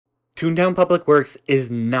Toontown Public Works is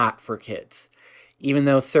not for kids, even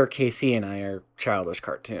though Sir Casey and I are childish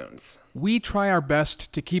cartoons. We try our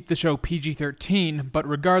best to keep the show PG-13, but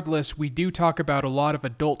regardless, we do talk about a lot of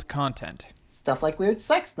adult content. Stuff like weird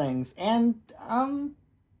sex things and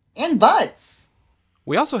butts.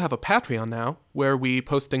 We also have a Patreon now, where we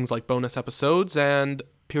post things like bonus episodes and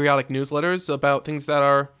periodic newsletters about things that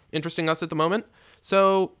are interesting us at the moment.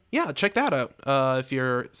 So, yeah, check that out if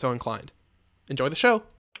you're so inclined. Enjoy the show.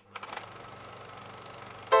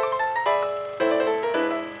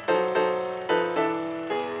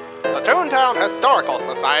 The Toontown Historical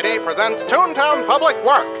Society presents Toontown Public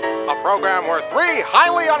Works, a program where three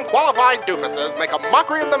highly unqualified doofuses make a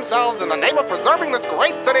mockery of themselves in the name of preserving this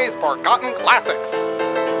great city's forgotten classics.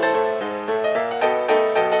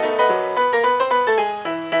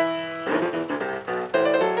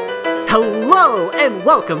 Hello, and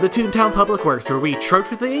welcome to Toontown Public Works, where we trudge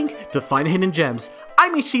with the ink to find hidden gems.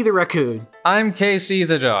 I'm Ichi the raccoon. I'm Casey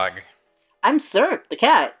the dog. I'm Sir the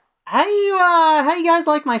cat. How you guys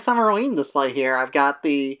like my summer Halloween display here? I've got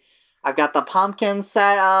the pumpkin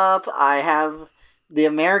set up. I have the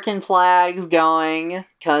American flags going,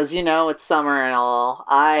 cause it's summer and all.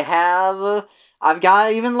 I've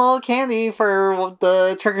got even a little candy for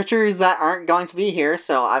the trick-or-treaters that aren't going to be here,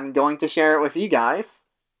 so I'm going to share it with you guys.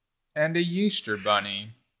 And a Easter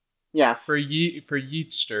bunny. Yes. For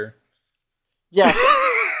Yeetster. Yes.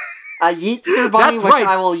 A Yeetster bunny, That's which right.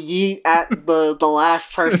 I will yeet at the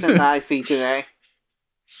last person that I see today.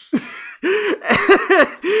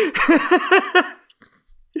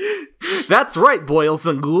 That's right, boils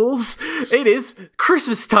and ghouls. It is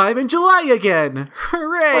Christmas time in July again.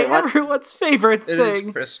 Hooray! Wait, what? Everyone's favorite It thing.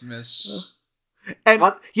 is Christmas. And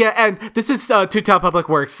What? yeah, and this is Toontown Public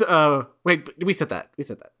Works. Wait, we said that.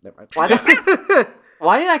 Never mind.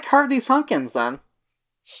 Why did I carve these pumpkins then?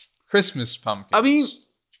 Christmas pumpkins. I mean,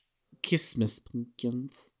 Christmas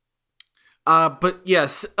pumpkins. But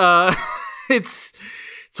yes, it's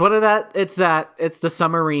one of that. It's the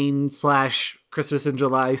Summerine / Christmas in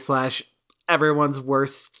July / everyone's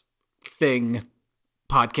worst thing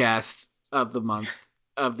podcast of the month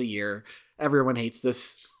of the year. Everyone hates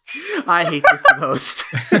this. I hate this the most.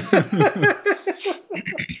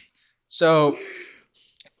 So,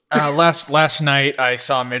 last night I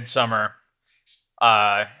saw Midsummer.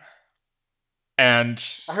 And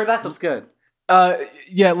I heard that was good.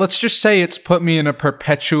 yeah, let's just say it's put me in a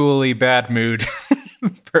perpetually bad mood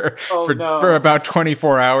for about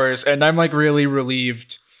 24 hours, and I'm like really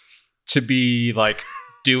relieved to be like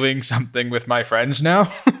doing something with my friends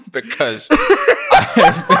now because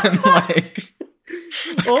I've been like,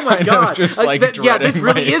 Oh my kind of god! just, like, yeah, this dreading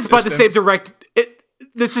really my is by the same existence. director.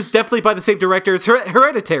 This is definitely by the same director as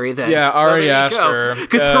Hereditary. Then, yeah, Ari Aster.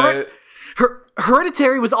 Because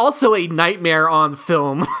Hereditary was also a nightmare on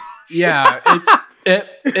film. Yeah,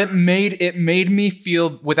 it made me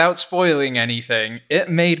feel, without spoiling anything, it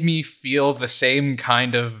made me feel the same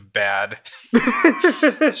kind of bad.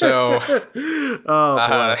 So, Oh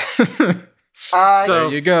boy! So, So-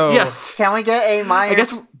 there you go. Yes, can we get a Myers? I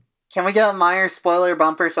guess. Can we get a Myers spoiler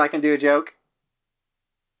bumper so I can do a joke?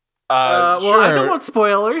 Well, sure. I don't want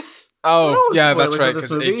spoilers. I don't Oh, want yeah, that's spoilers right, of this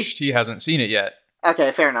because movie. HT hasn't seen it yet.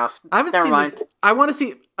 Okay, fair enough. I haven't Never seen mind. it. I want to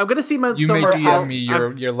see. I'm gonna see my. You may I'll- DM me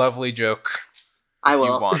your lovely joke I if you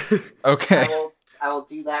will. want. Okay. I will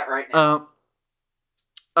do that right now.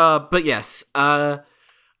 But yes. I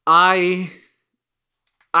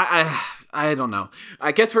don't know.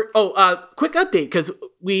 I guess we're. Quick update because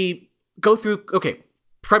we go through. Okay,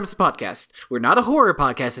 premise of podcast. We're not a horror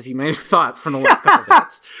podcast, as you may have thought from the last couple of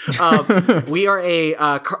minutes. We are a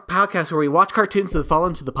podcast where we watch cartoons that fall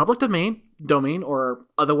into the public domain or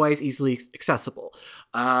otherwise easily accessible.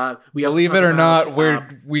 We also Believe talk it or about,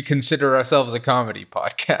 not, we consider ourselves a comedy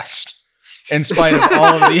podcast, in spite of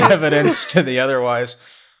all of the evidence to the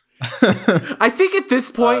otherwise. I think at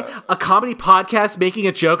this point, a comedy podcast making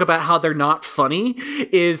a joke about how they're not funny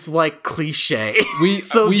is like cliche. We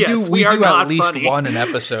So, we yes, do we are at not least funny. one an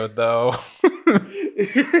episode though.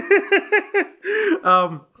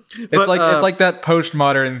 It's like that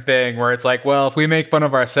postmodern thing where it's like, well, if we make fun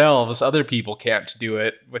of ourselves, other people can't do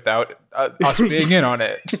it without us being in on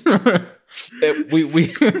it.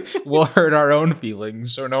 We'll hurt our own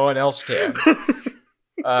feelings, so no one else can.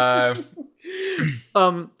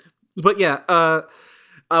 But yeah,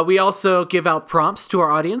 we also give out prompts to our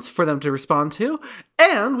audience for them to respond to,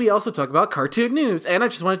 and we also talk about cartoon news. And I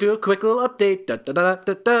just want to do a quick little update.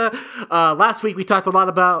 Last week we talked a lot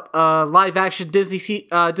about live-action Disney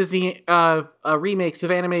remakes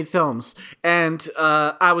of animated films, and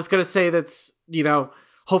I was gonna say that's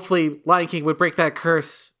hopefully Lion King would break that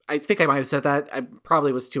curse I think I might have said that. I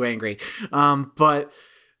probably was too angry. But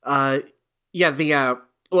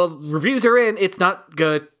reviews are in. It's not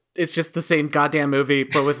good. It's just the same goddamn movie,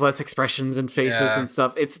 but with less expressions and faces and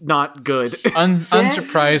stuff. It's not good.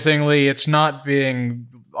 Unsurprisingly, it's not being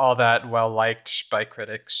all that well liked by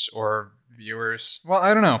critics or viewers. Well,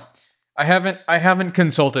 I don't know. I haven't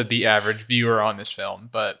consulted the average viewer on this film,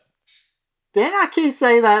 but didn't Aki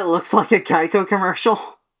say that it looks like a Geico commercial?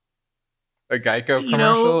 A Geico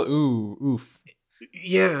commercial? Ooh, oof.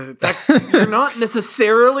 Yeah, you're not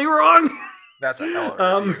necessarily wrong. That's a hell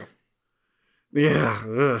of a review.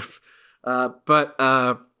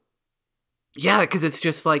 Yeah, because it's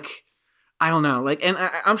just like, I don't know, like, and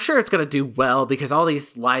I'm sure it's gonna do well because all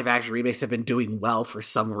these live action remakes have been doing well for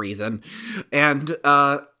some reason, and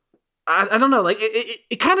I don't know, like,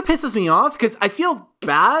 it kind of pisses me off because I feel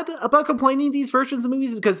bad about complaining these versions of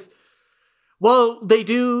movies because, well, they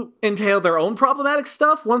do entail their own problematic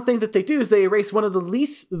stuff. One thing that they do is they erase one of the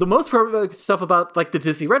most problematic stuff about like the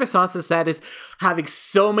Disney Renaissance is that is having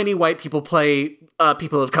so many white people play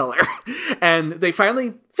people of color, and they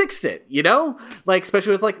finally fixed it. You know, like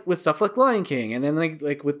especially with stuff like Lion King, and then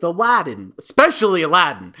like with Aladdin, especially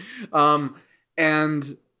Aladdin,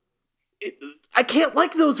 and. I can't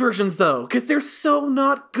like those versions though, because they're so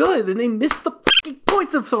not good, and they miss the fucking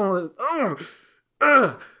points of some of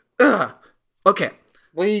it. Okay,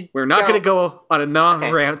 we're not going to go on a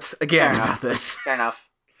non-rant again about this. Fair enough.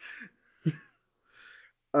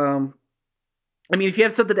 I mean, if you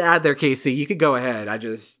have something to add there, Casey, you could go ahead.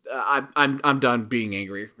 I'm done being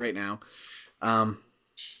angry right now. Oh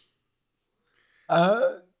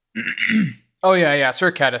yeah,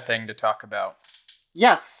 Sir Cat a thing to talk about.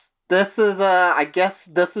 Yes, this is I guess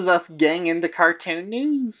this is us getting into cartoon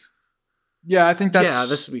news. Yeah, I think that's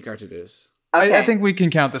this would be cartoon news. Okay. I think we can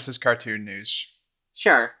count this as cartoon news.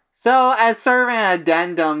 Sure. So, as sort of an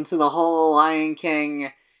addendum to the whole Lion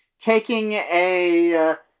King, taking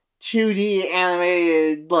a 2D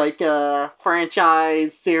animated,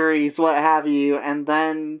 franchise series, what have you, and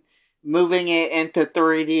then moving it into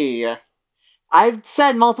 3D. I've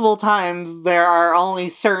said multiple times there are only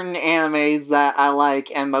certain animes that I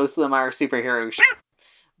like, and most of them are superhero shit.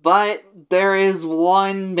 But there is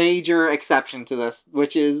one major exception to this,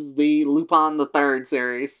 which is the Lupin the Third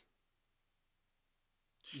series.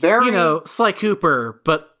 Sly Cooper,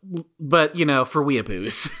 but for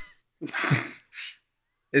weeaboos.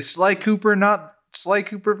 Is Sly Cooper not Sly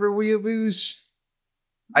Cooper for weeaboos?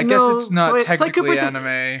 I guess it's not technically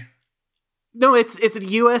anime. No, it's a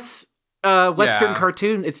U.S. Western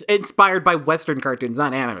cartoon. It's inspired by Western cartoons,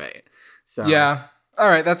 not anime. So yeah, all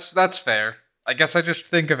right, that's fair. I guess I just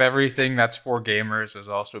think of everything that's for gamers as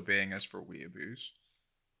also being as for weeaboos.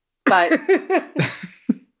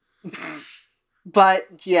 But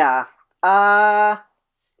yeah.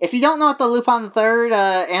 If you don't know what the Lupin the Third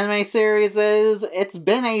anime series is, it's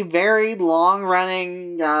been a very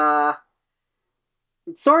long-running,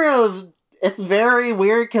 it's very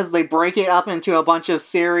weird because they break it up into a bunch of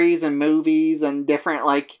series and movies and different,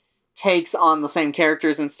 takes on the same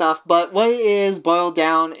characters and stuff, but what it is boiled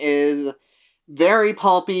down is very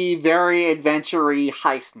pulpy, very adventure-y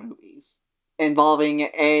heist movies involving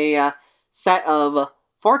a set of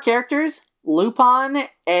 4 characters. Lupin,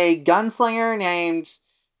 a gunslinger named...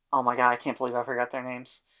 Oh my god, I can't believe I forgot their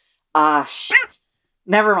names. Shit!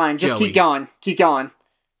 Never mind, just Joey. Keep going.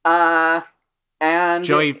 And...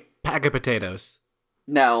 Joey Pack of Potatoes.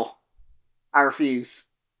 No. I refuse.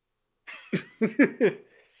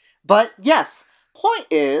 But, yes. Point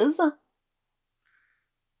is...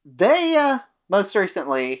 They, most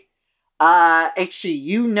recently... HG,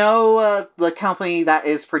 you know the company that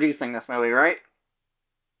is producing this movie, right?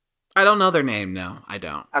 I don't know their name, no. I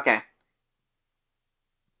don't. Okay.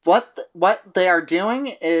 What they are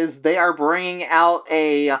doing is they are bringing out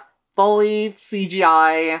a fully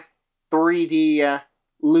CGI 3D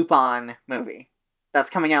Lupin movie that's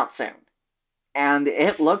coming out soon. And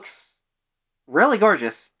it looks really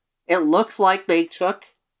gorgeous. It looks like they took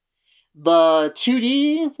the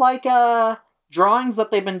 2D drawings that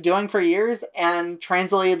they've been doing for years and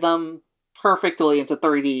translated them perfectly into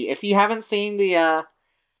 3D. If you haven't seen the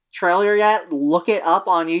trailer yet, look it up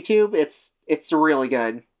on YouTube. It's really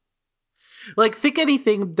good. Think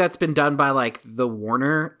anything that's been done by the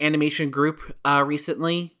Warner Animation Group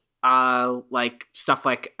recently, stuff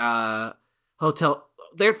like Hotel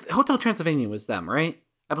Transylvania was them, right?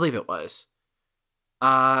 I believe it was.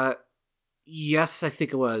 Yes, I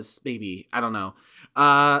think it was. Maybe, I don't know.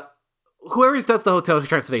 Whoever does the Hotel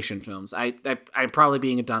Transylvania films, I'm probably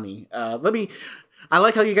being a dummy. Let me I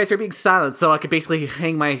like how you guys are being silent, so I could basically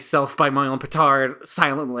hang myself by my own petard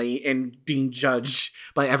silently and being judged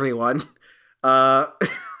by everyone. I'm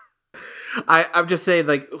just saying,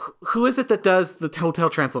 like, who is it that does the Hotel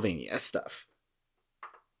Transylvania stuff?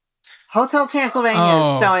 Hotel Transylvania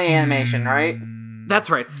is Sony Animation, right? That's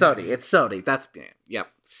right, Sony. It's Sony. Yep.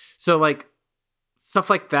 So, like, stuff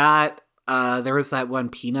like that. There was that one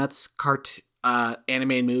Peanuts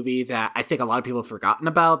animated movie that I think a lot of people have forgotten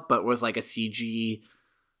about, but was like a CG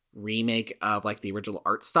remake of like the original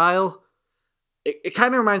art style. It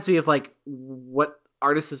kind of reminds me of like what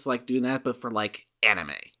artists is like doing that, but for like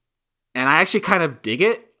anime. And I actually kind of dig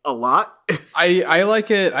it a lot. I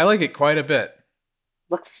like it. I like it quite a bit.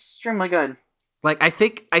 Looks extremely good. Like I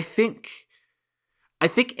think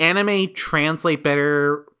anime translate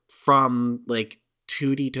better from like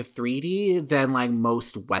 2D to 3D than like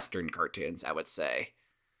most Western cartoons, I would say.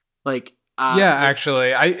 Like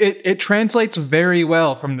actually, it translates very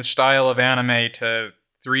well from the style of anime to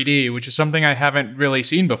 3D, which is something I haven't really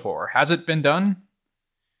seen before. Has it been done?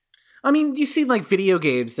 I mean, you see like video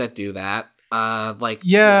games that do that.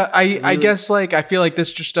 I guess like I feel like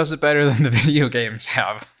this just does it better than the video games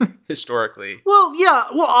have historically. Well, yeah,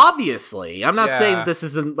 obviously. I'm not saying this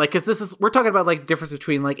isn't like, cuz we're talking about like difference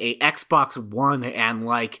between like a Xbox One and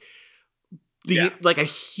like like a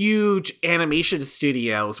huge animation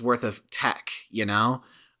studio's worth of tech, you know?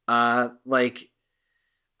 Like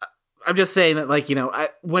I'm just saying that, like, you know,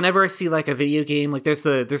 whenever I see like a video game, like there's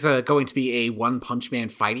going to be a One Punch Man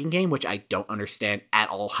fighting game, which I don't understand at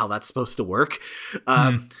all how that's supposed to work.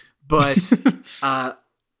 But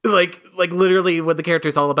like literally, when the character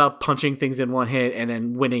is all about punching things in one hit and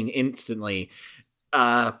then winning instantly.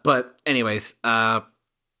 But anyways,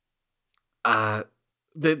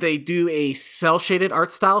 they do a cell shaded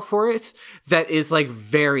art style for it that is like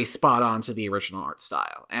very spot on to the original art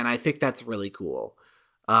style, and I think that's really cool.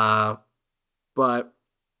 But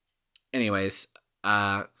anyways,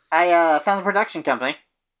 I found a production company.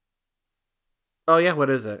 Oh yeah, what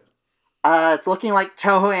is it? It's looking like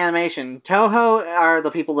Toho Animation. Toho are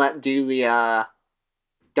the people that do the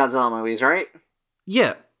Godzilla movies, right?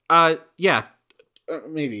 Yeah.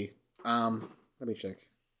 Maybe. Let me check.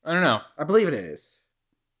 I don't know. I believe it is.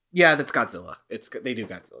 Yeah, that's Godzilla. They do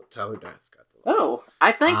Godzilla. Toho does Godzilla. Oh,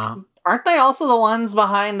 I think aren't they also the ones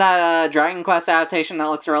behind that Dragon Quest adaptation that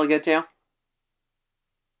looks really good too?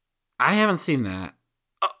 I haven't seen that.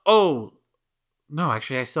 Oh, no,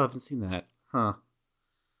 actually, I still haven't seen that. Huh.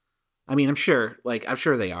 I mean, I'm sure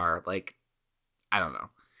they are. Like, I don't know.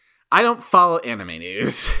 I don't follow anime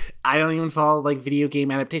news. I don't even follow like video game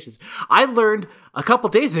adaptations. I learned a couple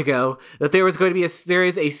days ago that there is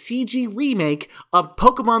a CG remake of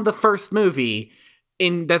Pokemon the first movie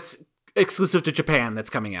that's exclusive to Japan that's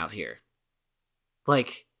coming out here.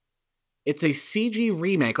 Like, it's a CG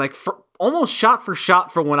remake, like almost shot for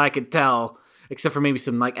shot from what I could tell, except for maybe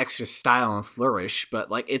some like extra style and flourish. But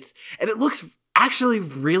like it looks actually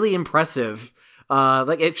really impressive.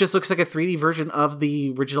 Like it just looks like a 3D version of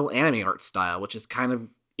the original anime art style, which is kind of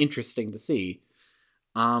interesting to see.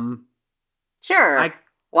 Sure.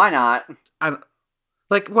 Why not?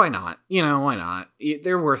 Why not? You know, why not?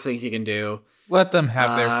 There are worse things you can do. Let them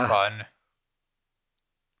have their fun.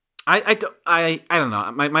 I don't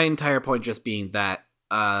know. My entire point just being that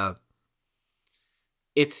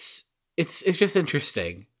it's just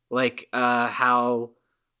interesting, like how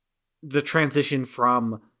the transition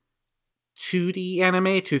from 2D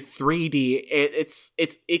anime to 3D. It's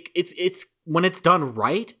when it's done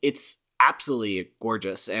right, it's absolutely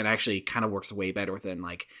gorgeous and actually kind of works way better than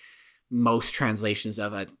like most translations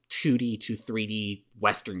of a 2D to 3D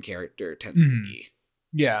Western character tends to be.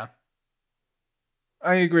 Yeah.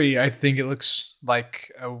 I agree. I think it looks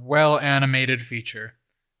like a well-animated feature.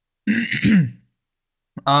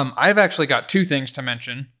 I've actually got two things to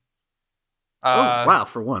mention. Oh, wow,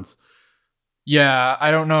 for once. Yeah,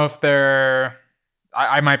 I don't know if they're...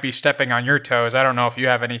 I might be stepping on your toes. I don't know if you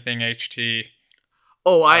have anything, HT.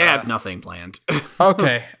 Oh, I have nothing planned.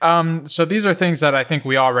 Okay. So these are things that I think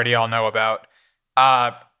we already all know about.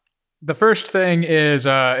 The first thing is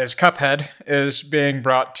Cuphead is being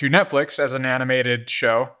brought to Netflix as an animated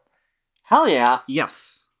show. Hell yeah.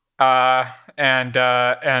 Yes.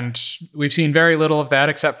 And we've seen very little of that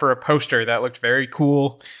except for a poster that looked very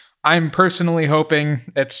cool. I'm personally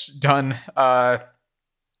hoping it's done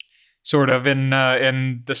sort of in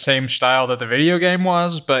the same style that the video game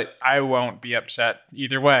was, but I won't be upset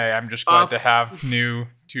either way. I'm just glad to have new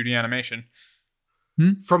 2D animation.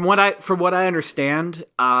 From what I understand,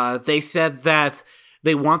 they said that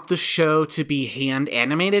they want the show to be hand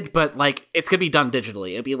animated, but like it's gonna be done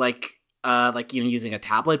digitally. It'd be like like, you know, using a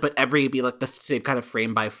tablet, but every be like the same kind of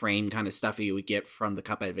frame by frame kind of stuff you would get from the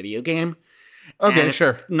Cuphead video game. Okay, And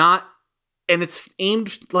sure. it's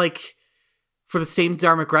aimed like for the same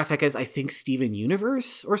demographic as I think Steven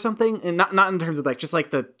Universe or something, and not in terms of like just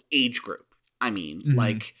like the age group. I mean,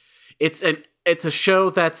 like it's a show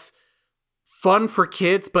that's fun for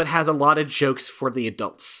kids, but has a lot of jokes for the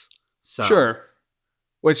adults. So Sure.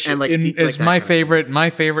 Which And, like, is that my kind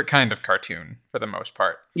of favorite kind of cartoon for the most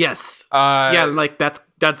part. yes, Yeah, like that's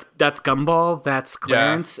Gumball, that's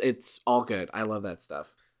Clarence. It's all good. I love that stuff.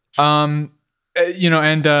 you know,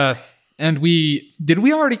 and we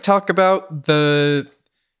already talk about the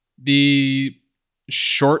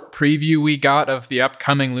short preview we got of the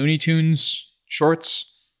upcoming Looney Tunes shorts.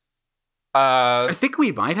 I think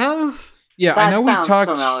we might have. Yeah, That I know we sounds talked.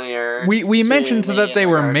 familiar We to mentioned me that they in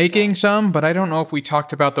were regards making to- some, but I don't know if we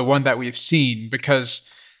talked about the one that we've seen because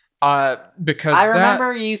I that,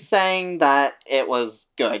 remember you saying that it was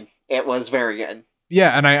good. It was very good.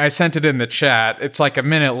 yeah, and I sent it in the chat. It's like a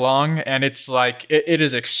minute long, and it's like it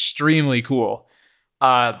is extremely cool.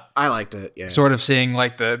 I liked it. Yeah. Sort of seeing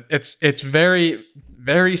like it's very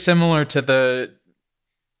very similar to the,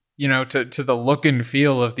 you know, to the look and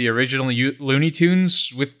feel of the original Looney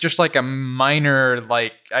Tunes with just like a minor,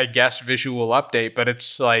 like, I guess, visual update, but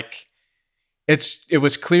it's like it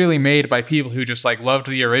was clearly made by people who just like loved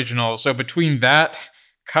the original. So between that,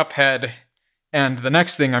 Cuphead, and the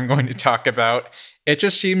next thing I'm going to talk about, it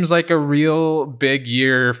just seems like a real big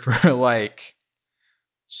year for like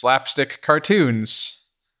slapstick cartoons.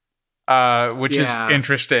 Which is Yeah.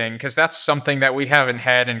 interesting because that's something that we haven't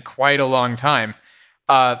had in quite a long time.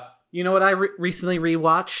 You know what? I recently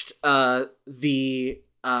rewatched the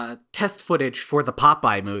test footage for the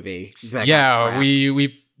Popeye movie. That got Yeah, scrapped.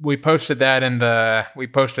 we posted that in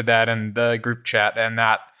the group chat, and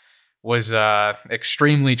that was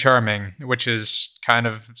extremely charming, which is kind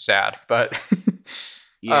of sad, but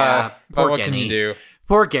Yeah, but poor what can Genny. you do?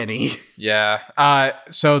 Poor Genny. Yeah.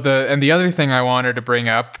 So the other thing I wanted to bring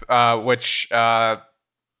up, which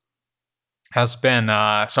has been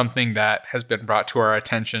something that has been brought to our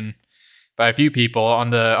attention by a few people on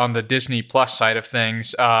the Disney Plus side of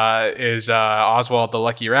things, is Oswald the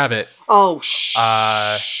Lucky Rabbit. Oh,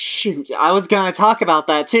 shoot. I was going to talk about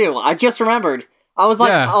that too. I just remembered. I was like,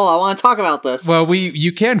 Yeah. oh, I want to talk about this. Well,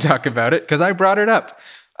 you can talk about it because I brought it up.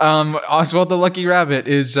 Oswald the Lucky Rabbit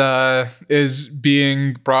is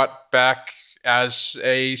being brought back as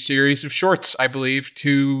a series of shorts, I believe,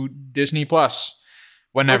 to Disney Plus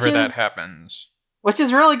whenever Which that is- happens. Which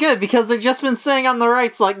is really good because they've just been sitting on the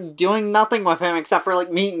rights, like, doing nothing with him except for,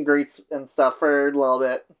 like, meet and greets and stuff for a little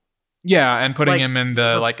bit. Yeah, and putting Like, him in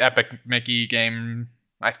the like Epic Mickey game,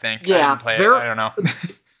 I think. Yeah, I didn't play it. there- I don't know.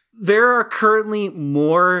 There are currently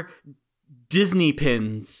more Disney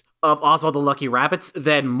pins of Oswald the Lucky Rabbits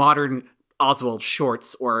than modern Oswald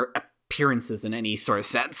shorts or appearances in any sort of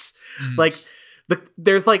sense. Mm. Like,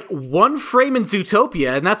 there's like one frame in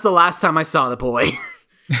Zootopia, and that's the last time I saw the boy.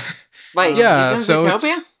 Wait, yeah, he's in so it's-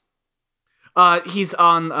 Zootopia? He's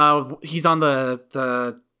on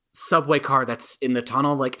the subway car that's in the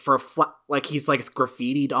tunnel, like for a like he's like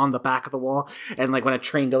graffitied on the back of the wall, and like when a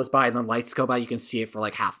train goes by and the lights go by, you can see it for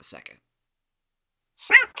like half a second.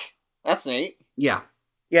 That's neat. Yeah,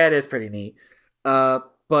 it is pretty neat.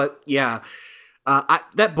 But yeah,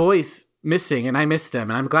 that boy's missing, and I missed him,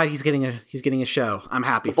 and I'm glad he's getting a show. I'm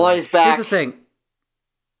happy. The for boy's it. back.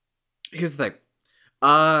 Here's the thing.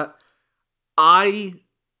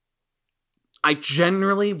 I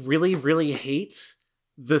generally really, really hate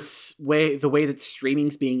the way that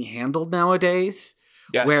streaming's being handled nowadays,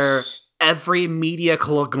 Yes. where every media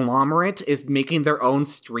conglomerate is making their own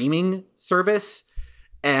streaming service,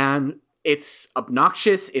 and it's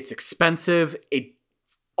obnoxious, it's expensive, it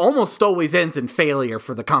almost always ends in failure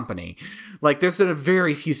for the company. Like, there's been a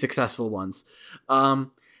very few successful ones. And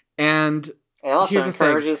It also here's the thing.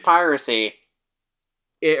 encourages piracy.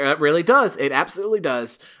 It really does. It absolutely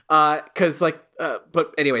does. Because, like,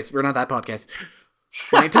 but anyways, we're not that podcast.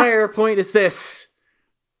 My entire point is this.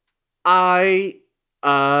 I'm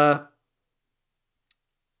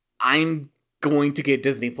going to get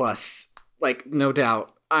Disney Plus. Like, no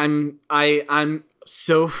doubt. I'm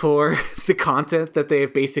so for the content that they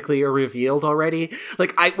have basically revealed already.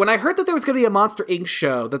 Like, when I heard that there was going to be a Monster Inc.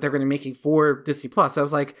 show that they're going to be making for Disney Plus, I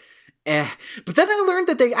was like, but then I learned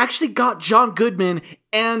that they actually got John Goodman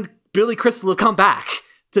and Billy Crystal to come back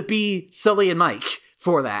to be Sully and Mike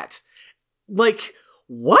for that. Like,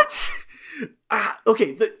 what?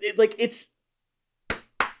 Okay,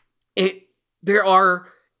 there are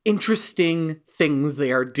interesting things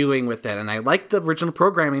they are doing with it, and I like the original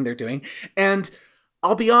programming they're doing, and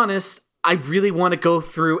I'll be honest, I really want to go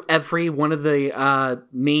through every one of the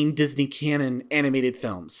main Disney canon animated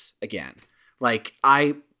films again. Like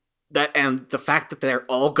and the fact that they're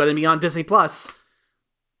all going to be on Disney Plus.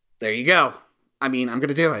 There you go. I mean, I'm going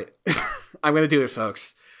to do it. I'm going to do it,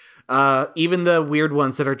 folks. Even the weird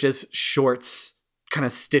ones that are just shorts kind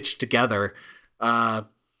of stitched together.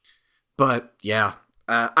 But yeah,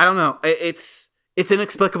 I don't know. It's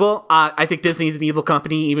inexplicable. I think Disney's an evil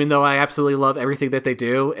company, even though I absolutely love everything that they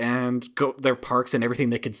do and their parks and everything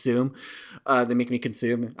they consume. They make me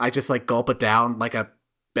consume. I just like gulp it down like a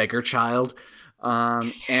beggar child.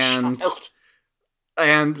 And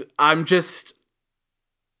I'm just,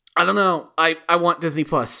 I don't know. I want Disney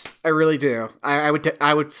Plus. I really do. I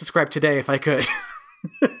would subscribe today if I could.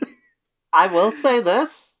 I will say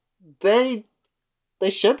this: they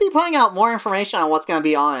should be putting out more information on what's going to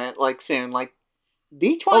be on it like soon. Like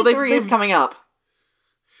D23 is coming up.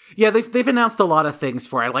 Yeah, they've announced a lot of things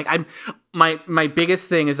for it. Like my biggest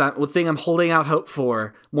thing is that one thing I'm holding out hope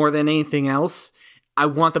for more than anything else. I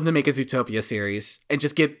want them to make a Zootopia series and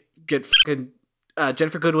just get fucking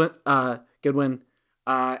Jennifer Goodwin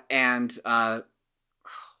and I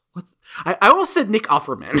almost said Nick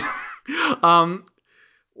Offerman.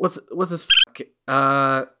 What's his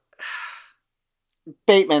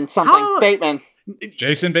Bateman something. Bateman.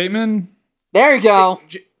 Jason Bateman? There you go.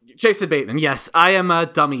 Jason Bateman. Yes, I am a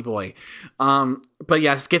dummy boy. But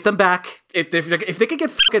yes, get them back. If they could get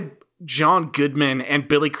fucking John Goodman and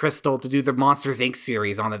Billy Crystal to do the Monsters Inc.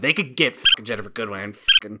 series on it, they could get fucking Jennifer Goodwin and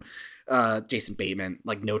fucking Jason Bateman,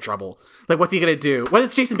 like no trouble. Like, what's he gonna do? What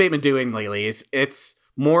is Jason Bateman doing lately? It's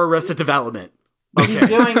more Arrested Development.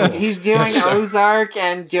 Okay. He's doing yes, Ozark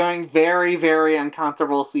and doing very, very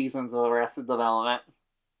uncomfortable seasons of Arrested Development.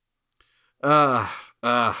 But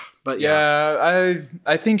yeah,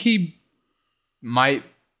 I think he might.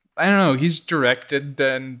 I don't know. He's directed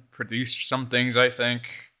and produced some things, I think,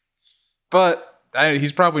 but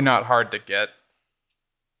he's probably not hard to get.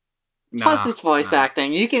 Plus, it's voice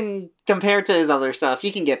acting. You can compare to his other stuff.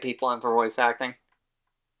 You can get people in for voice acting.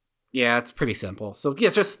 Yeah, it's pretty simple. So yeah,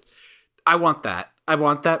 just I want that. I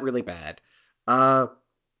want that really bad. I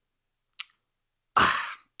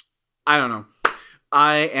don't know.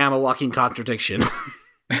 I am a walking contradiction.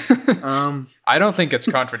 I don't think it's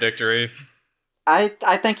contradictory. I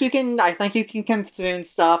think you can consume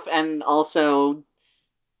stuff and also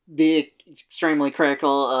be extremely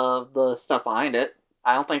critical of the stuff behind it.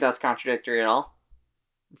 I don't think that's contradictory at all.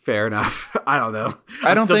 Fair enough. I don't know.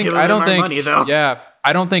 I don't think money, though. Yeah,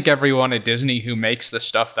 I don't think everyone at Disney who makes the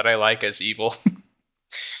stuff that I like is evil.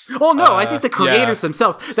 Well, no, I think the creators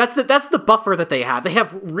themselves. That's the buffer that they have. They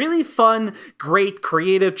have really fun, great,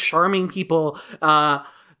 creative, charming people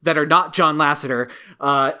that are not John Lasseter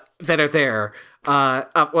that are there.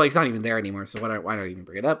 Well, he's not even there anymore, so why don't I even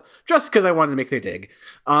bring it up? Just because I wanted to make their dig.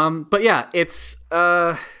 But yeah, it's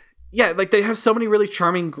like they have so many really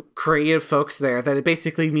charming, creative folks there that it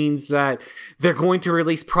basically means that they're going to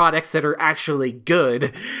release products that are actually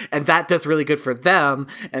good, and that does really good for them,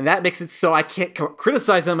 and that makes it so I can't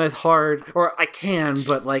criticize them as hard, or I can,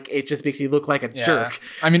 but like it just makes you look like a jerk.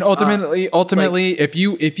 I mean, ultimately, if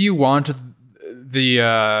you want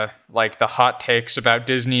the like the hot takes about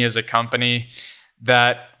Disney as a company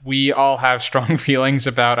that we all have strong feelings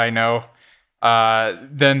about, I know.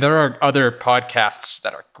 Then there are other podcasts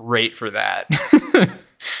that are great for that.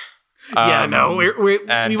 We're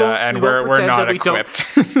not equipped.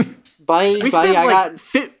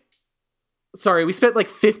 We spent like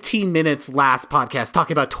 15 minutes last podcast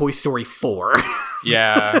talking about Toy Story 4.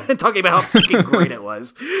 Yeah. And talking about how fucking great it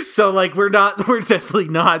was. So like we're definitely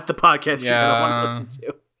not the podcast you're gonna want to listen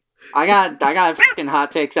to. I got fucking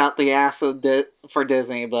hot takes out the ass for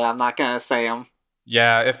Disney, but I'm not gonna say them.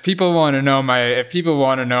 Yeah, if people want to know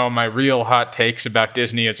my real hot takes about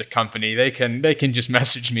Disney as a company, they can just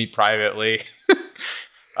message me privately.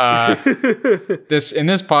 In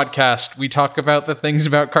this podcast, we talk about the things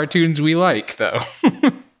about cartoons we like, though.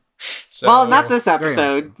 So, well, not this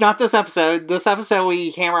episode. Not this episode. This episode,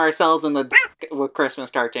 we hammer ourselves in the dick with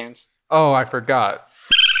Christmas cartoons. Oh, I forgot.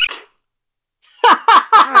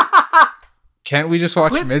 Can't we just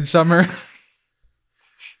watch Midsummer?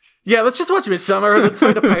 Yeah, let's just watch Midsummer. Let's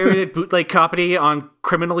find a pirated bootleg copy on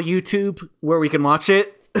criminal YouTube where we can watch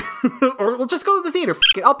it. Or we'll just go to the theater.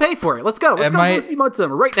 I'll pay for it. Let's go. Let's go see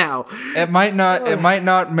Midsummer right now. It might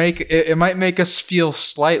make us feel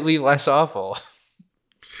slightly less awful.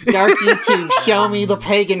 Dark YouTube, show me the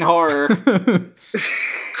pagan horror.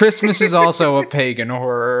 Christmas is also a pagan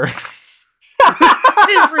horror.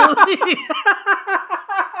 It really?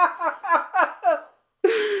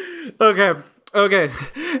 Okay.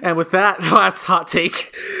 And with that last hot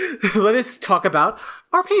take, let us talk about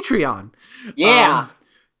our Patreon. Yeah.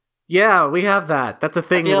 Yeah, we have that. That's a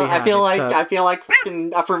thing. I feel like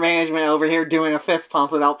fucking upper management over here doing a fist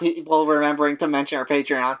pump about people remembering to mention our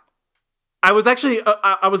Patreon. I was actually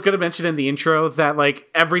I was going to mention in the intro that like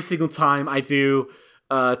every single time I do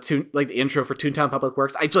the intro for Toontown Public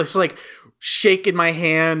Works, I just like shake in my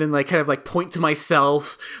hand and like kind of like point to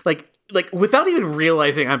myself like without even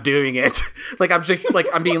realizing I'm doing it. Like I'm just like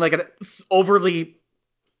I'm being like an overly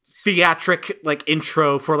theatric like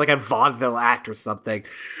intro for like a vaudeville act or something.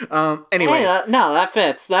 Anyways, hey, that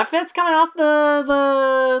fits coming off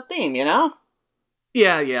the theme, you know.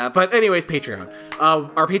 Yeah. But anyways, Patreon.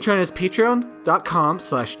 Our Patreon is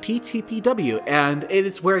patreon.com/ttpw, and it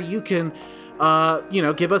is where you can,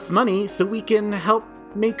 give us money so we can help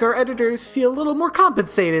make our editors feel a little more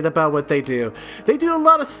compensated about what they do. They do a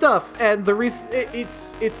lot of stuff, and the reason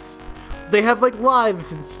it's they have like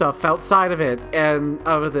lives and stuff outside of it and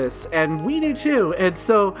out of this, and we do too. And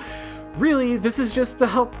so, really, this is just to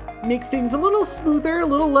help make things a little smoother, a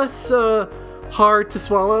little less hard to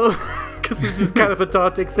swallow. Because this is kind of a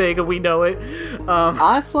daunting thing, and we know it.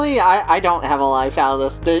 Honestly, I don't have a life out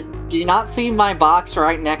of this. Do you not see my box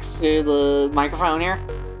right next to the microphone here?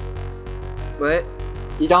 What?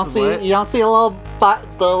 You don't see the little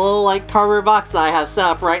like cardboard box that I have set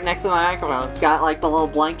up right next to my microphone. It's got like the little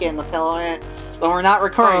blanket and the pillow in it. When we're not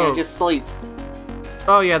recording, I just sleep.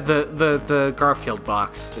 Oh yeah, the Garfield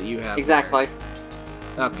box that you have. Exactly.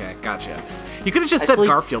 There. Okay, gotcha. You could have just said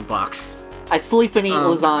Garfield box. I sleep and eat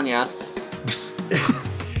lasagna.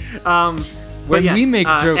 When we make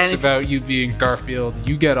jokes about you being Garfield,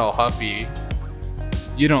 you get all huffy.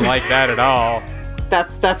 You don't like that at all.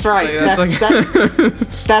 That's right.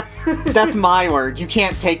 That's my word. You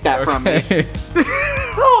can't take that from me.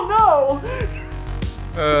 Oh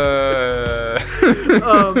no.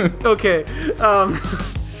 Okay.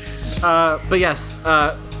 But yes.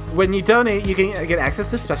 When you donate, you can get access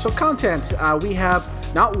to special content. We have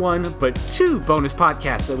not one, but 2 bonus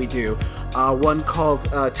podcasts that we do. One called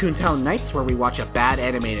Toontown Nights, where we watch a bad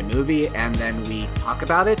animated movie and then we talk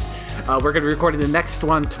about it. We're going to be recording the next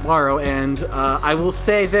one tomorrow, and I will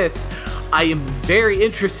say this. I am very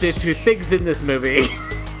interested to things in this movie.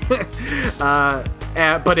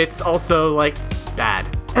 But it's also, like, bad.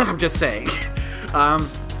 I'm just saying.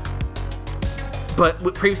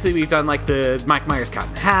 But previously we've done like the Mike Myers Cat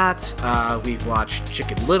in the Hat. We've watched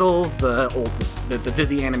Chicken Little, the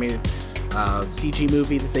Disney animated CG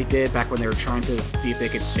movie that they did back when they were trying to see if they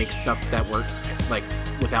could make stuff that worked like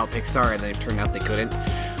without Pixar, and then it turned out they couldn't.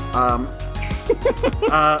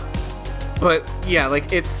 But yeah,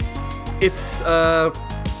 like it's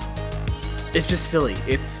just silly.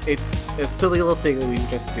 It's a silly little thing that we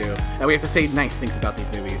just do, and we have to say nice things about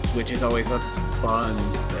these movies, which is always a fun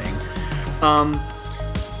thing.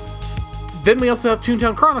 Then we also have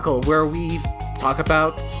Toontown Chronicle, where we talk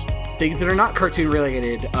about things that are not cartoon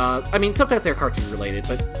related. I mean, sometimes they're cartoon related,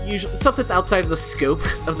 but usually stuff that's outside of the scope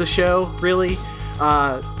of the show, really.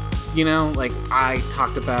 Like I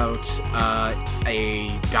talked about a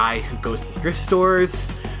guy who goes to thrift stores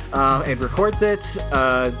and records it.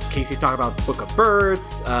 Casey's talking about Book of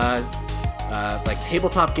Birds, like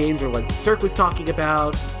tabletop games, or what Cirque was talking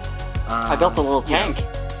about. I built a little tank.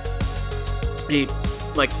 The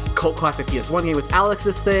like cult classic PS1 game was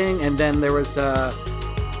Alex's thing, and then there was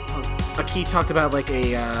Key talked about like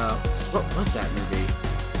a what was that movie?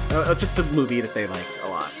 Just a movie that they liked a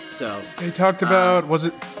lot. So they talked about was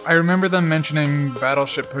it? I remember them mentioning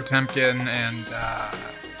Battleship Potemkin and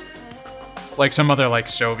like some other like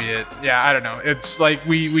Soviet. Yeah, I don't know. It's like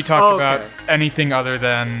we talked about anything other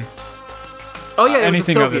than. Oh yeah, it was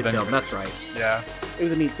a Soviet film. That's right. Yeah, it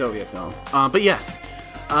was a neat Soviet film. But yes,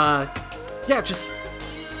 yeah, just.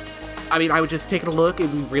 I mean, I would just take a look,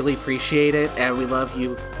 and we really appreciate it, and we love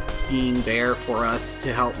you being there for us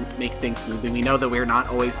to help make things smooth. And we know that we're not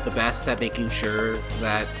always the best at making sure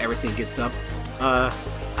that everything gets up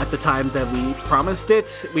at the time that we promised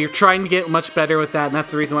it. We're trying to get much better with that, and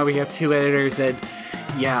that's the reason why we have 2 editors. And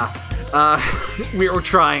yeah, we're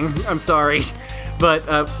trying. I'm sorry, but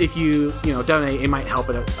if you donate, it might help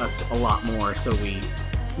us a lot more. So we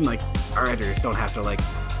our editors don't have to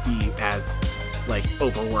be as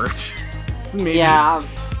overworked. Maybe. Yeah.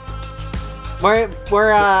 We're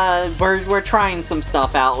trying some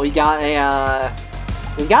stuff out. We got a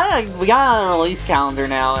release calendar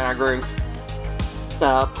now in our group.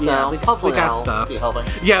 So hopefully we got stuff. Be helping.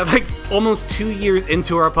 Yeah, almost 2 years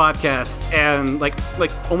into our podcast, and like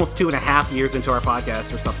almost 2.5 years into our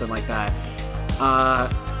podcast, or something like that.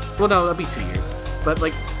 Well, no, that'd be 2 years. But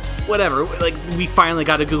whatever. Like, we finally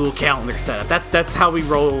got a Google Calendar set up. That's how we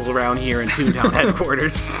roll around here in Toontown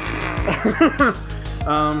headquarters.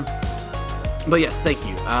 But yes, thank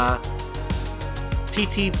you.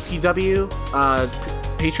 TTPW,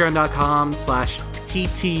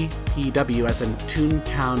 patreon.com/TTPW, as in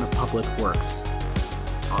Toontown Public Works.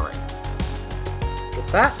 Alright. With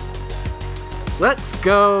that, let's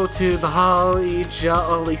go to the holly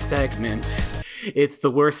jolly segment. It's the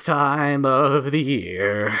worst time of the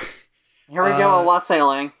year. Here we go, a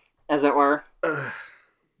wassailing, as it were.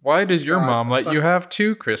 Why does your mom let you have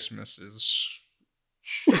 2 Christmases?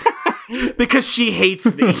 Because she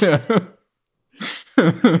hates me.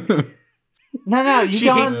 No, you She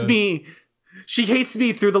don't. hates me. She hates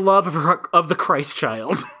me through the love of the Christ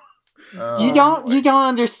child. You don't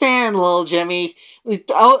understand, little Jimmy.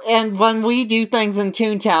 And when we do things in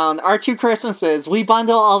Toontown, our 2 Christmases, we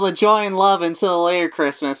bundle all the joy and love into the later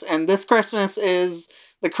Christmas. And this Christmas is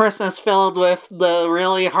the Christmas filled with the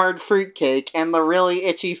really hard fruitcake and the really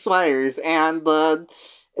itchy sweaters and the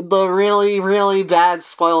really, really bad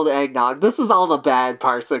spoiled eggnog. This is all the bad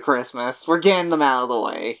parts of Christmas. We're getting them out of the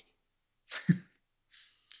way.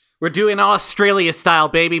 We're doing Australia style,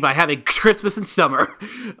 baby, by having Christmas in summer.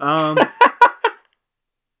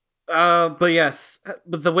 But yes,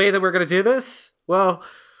 but the way that we're going to do this, well,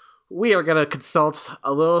 we are going to consult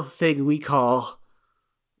a little thing we call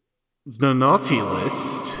the naughty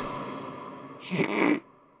list.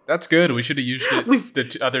 That's good. We should have used it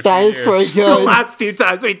the other 2 That years. is pretty The good. last 2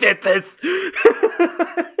 times we did this.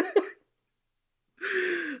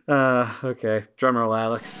 Okay. Drumroll,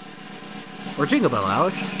 Alex. Or Jingle Bell,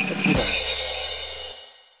 Alex. Let's do that.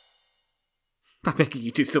 I'm making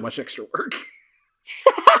you do so much extra work.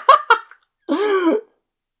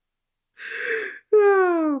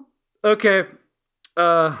 Okay.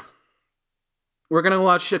 We're gonna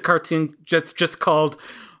watch a cartoon just called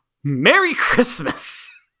Merry Christmas.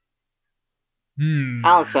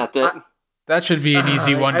 I'll accept it. That should be an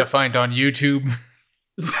easy one to find on YouTube.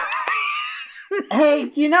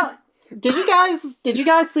 Hey, did you guys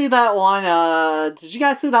see that one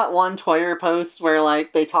Twitter post where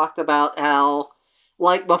like they talked about how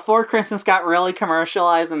like before Christmas got really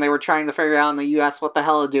commercialized and they were trying to figure out in the US what the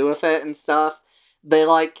hell to do with it and stuff, they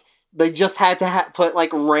just had to put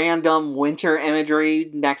like random winter imagery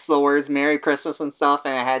next to the words Merry Christmas and stuff,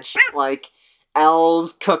 and it had shit like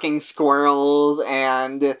elves cooking squirrels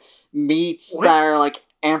and meats that are like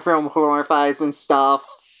anthropomorphized and stuff.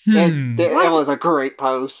 It was a great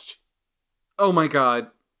post. Oh my god.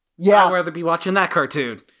 Yeah. I'd rather be watching that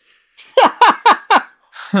cartoon.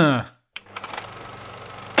 Huh.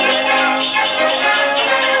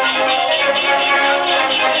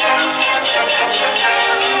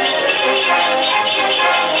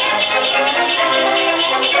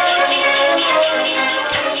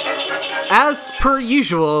 As per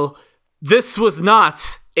usual, this was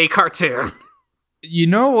not a cartoon. You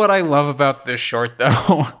know what I love about this short,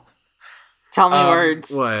 though? Tell me words.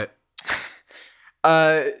 What?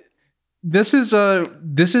 This is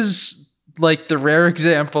like the rare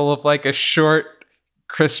example of like a short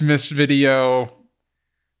Christmas video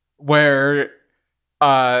where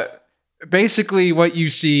basically what you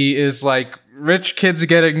see is like rich kids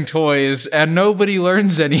getting toys and nobody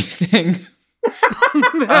learns anything.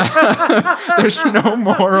 There's no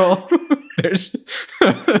moral.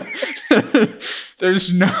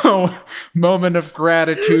 There's no moment of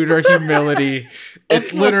gratitude or humility.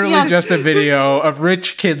 It's literally just a video of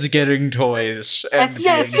rich kids getting toys and being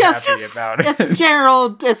happy about it. It's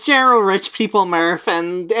general rich people mirth,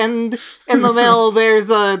 and in the middle there's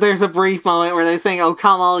a brief moment where they sing "Oh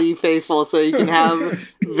Come All You Faithful" so you can have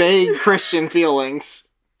vague Christian feelings.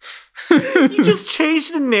 You just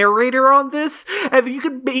changed the narrator on this, and you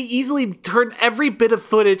could easily turn every bit of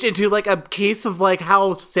footage into like a case of like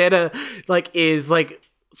how Santa like is like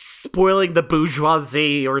spoiling the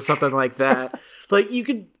bourgeoisie or something like that. Like you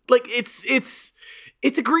could like it's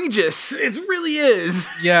egregious. It really is.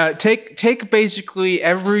 Yeah, take basically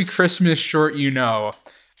every Christmas short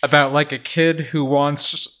about like a kid who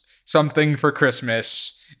wants something for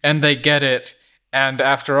Christmas and they get it. And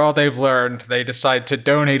after all they've learned, they decide to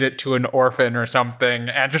donate it to an orphan or something,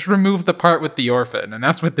 and just remove the part with the orphan, and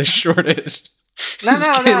that's what this short is. No.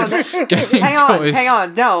 Hang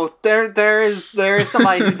on. No, there is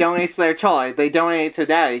somebody who donates their toy. They donate it to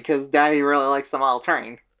Daddy because Daddy really likes the model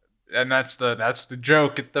train. And that's the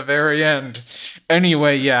joke at the very end.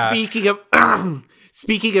 Anyway, yeah.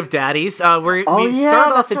 Speaking of daddies, we start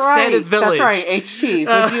off in right. Santa's village. That's right.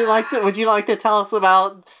 HT, would you like to tell us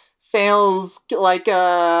about Santa's like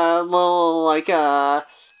a little like a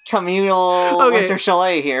communal winter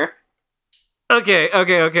chalet here?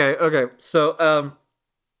 Okay. So,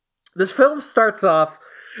 this film starts off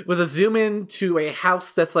with a zoom in to a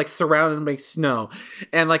house that's like surrounded by snow,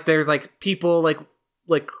 and like there's like people like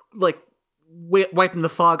wiping the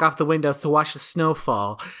fog off the windows to watch the snow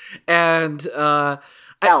fall, and at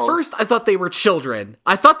first I thought they were children.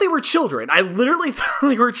 I literally thought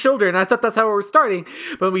they were children. I thought that's how we were starting,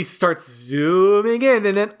 but we start zooming in,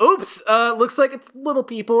 and then oops, looks like it's little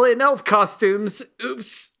people in elf costumes.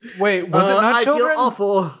 Oops. Wait, was it not children? I feel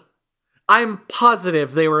awful. I'm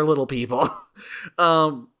positive they were little people.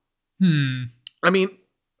 I mean,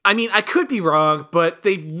 I could be wrong, but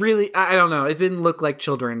they really, I don't know. It didn't look like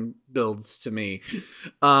children builds to me.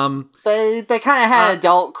 They kind of had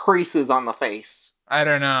adult creases on the face. I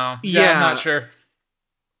don't know. Yeah, I'm not sure.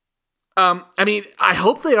 I mean, I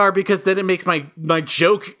hope they are, because then it makes my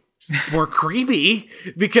joke more creepy,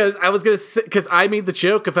 because I was gonna say, because I made the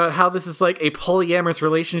joke about how this is like a polyamorous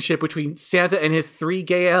relationship between Santa and his 3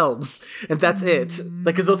 gay elves, and that's it.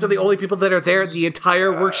 Like, because those are the only people that are there in the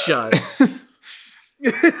entire workshop.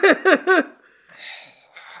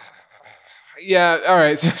 Yeah, all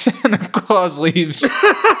right. So Santa Claus leaves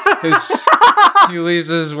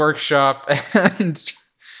his workshop, and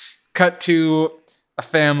cut to a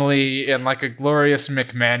family in like a glorious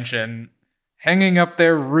McMansion, hanging up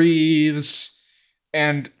their wreaths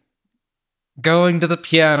and going to the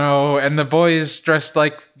piano, and the boys dressed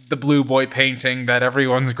like the Blue Boy painting that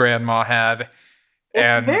everyone's grandma had.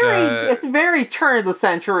 It's very turn of the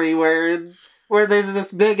century where there's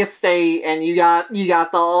this big estate, and you got the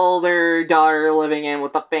older daughter living in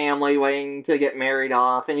with the family waiting to get married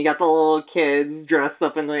off, and you got the little kids dressed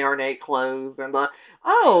up in the ornate clothes, and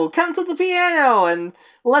come to the piano and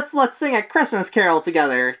let's sing a Christmas carol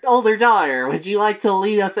together. Older daughter, would you like to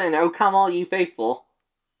lead us in "O Come All You Faithful"?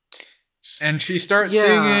 And she starts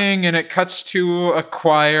singing, and it cuts to a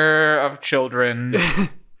choir of children.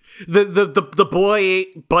 The boy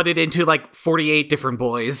butted into like 48 different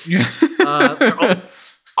boys.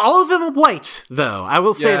 All of them are white, though. I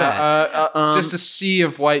will say that. Just a sea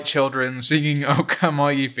of white children singing "O Come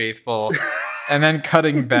All Ye Faithful," and then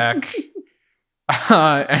cutting back,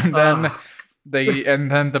 and then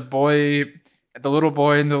the little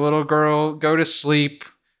boy and the little girl go to sleep,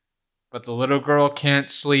 but the little girl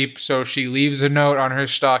can't sleep, so she leaves a note on her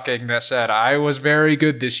stocking that said, "I was very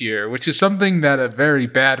good this year," which is something that a very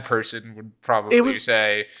bad person would probably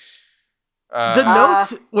say. The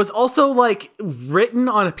note was also like written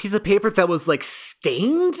on a piece of paper that was like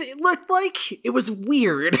stained. It looked like it was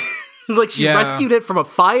weird. Like she rescued it from a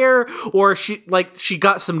fire, or she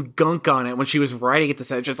got some gunk on it when she was writing it to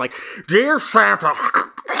Santa. Just like, "Dear Santa."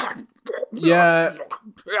 Yeah,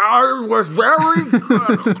 I was very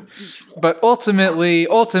good. But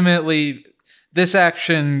ultimately, this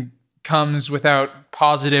action comes without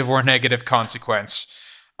positive or negative consequence.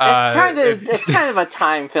 It's kind of a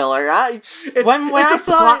time filler. When I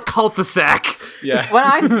saw plot cul-de-sac. Yeah. when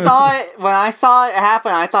I saw it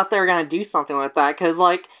happen, I thought they were gonna do something with that, because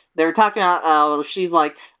like they were talking about, she's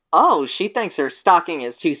like, oh, she thinks her stocking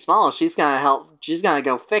is too small. She's gonna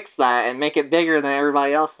go fix that and make it bigger than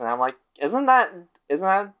everybody else. And I'm like, isn't that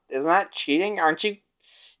cheating? Aren't you?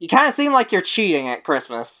 You kind of seem like you're cheating at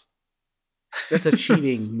Christmas. That's a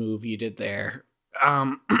cheating move you did there.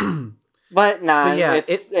 But nah, but yeah,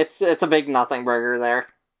 it's a big nothing burger there.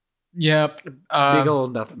 Yep. Big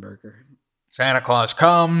old nothing burger. Santa Claus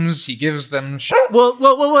comes. He gives them.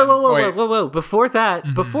 Whoa! Before that,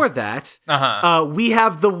 we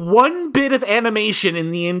have the one bit of animation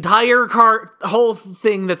in the entire whole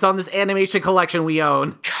thing that's on this animation collection we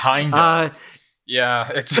own. Kinda. Yeah,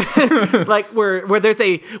 it's like where there's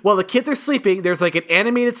while the kids are sleeping, there's like an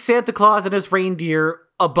animated Santa Claus and his reindeer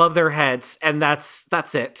above their heads, and that's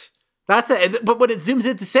it. That's it. But when it zooms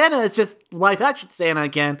into Santa, it's just live action Santa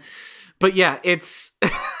again. But yeah, it's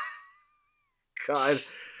God,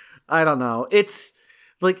 I don't know. It's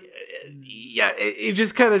like, yeah, it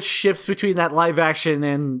just kind of shifts between that live action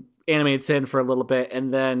and animated Santa for a little bit,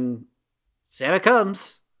 and then Santa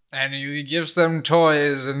comes. And he gives them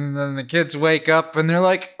toys, and then the kids wake up, and they're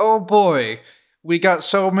like, oh boy, we got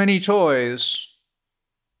so many toys.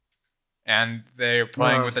 And they're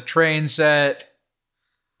playing with a train set,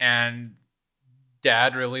 and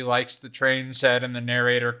Dad really likes the train set, and the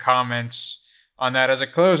narrator comments on that as a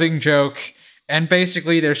closing joke. And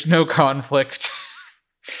basically, there's no conflict.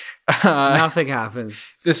 Nothing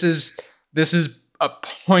happens. This is a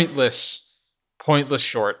pointless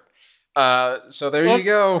short. So there you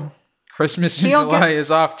go. Christmas in July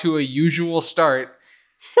is off to a usual start.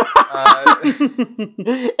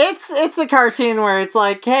 It's a cartoon where it's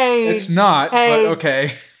like, hey, it's not. But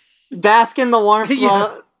okay. Bask in the warmth.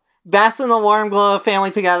 bask in the warm glow of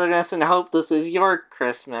family togetherness and hope this is your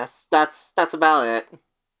Christmas. That's about it.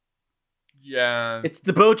 Yeah. It's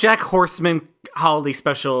the BoJack Horseman holiday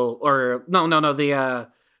special, or no, the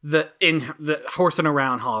Horsing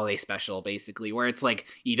Around holiday special, basically, where it's like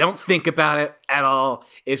you don't think about it at all.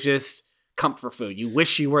 It's just comfort food. You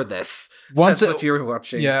wish you were this. That's what you were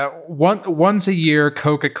watching. Yeah, once a year,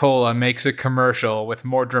 Coca-Cola makes a commercial with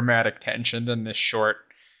more dramatic tension than this short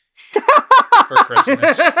for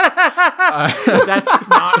Christmas. That's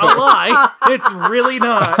not a lie. It's really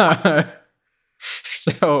not.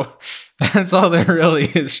 So that's all there really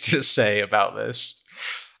is to say about this.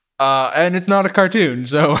 And it's not a cartoon,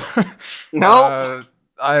 so Nope.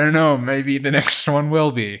 I don't know. Maybe the next one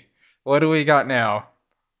will be. What do we got now?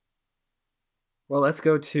 Well, let's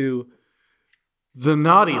go to the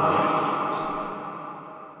naughty list.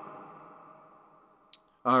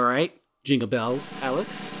 All right, jingle bells,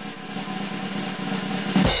 Alex.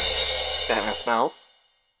 Batman smells.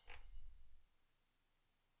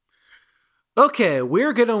 Okay,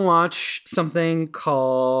 we're gonna watch something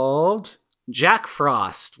called Jack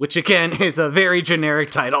Frost, which again is a very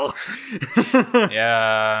generic title.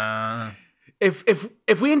 Yeah.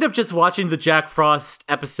 If we end up just watching the Jack Frost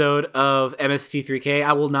episode of MST3K,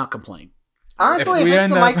 I will not complain. Honestly,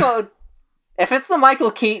 if it's the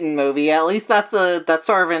Michael Keaton movie, at least that's sort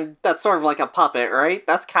of like a puppet, right?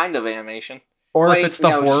 That's kind of animation. Or Wait, if it's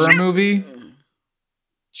the horror movie.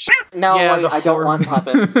 No, Yeah, wait, the I don't horror- want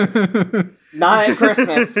puppets. Not at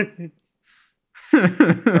Christmas.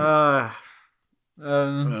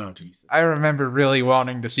 Oh Jesus! I remember really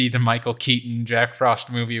wanting to see the Michael Keaton Jack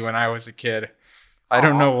Frost movie when I was a kid. I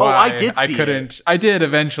don't know why. I did see couldn't. it. I did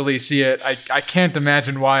eventually see it. I can't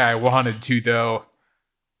imagine why I wanted to though.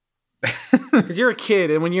 Because you're a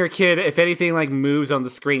kid, and when you're a kid, if anything like moves on the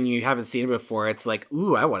screen you haven't seen it before, it's like,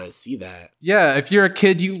 ooh, I want to see that. Yeah, if you're a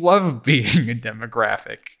kid, you love being a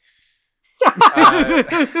demographic.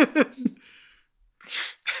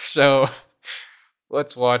 So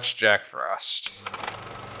let's watch Jack Frost.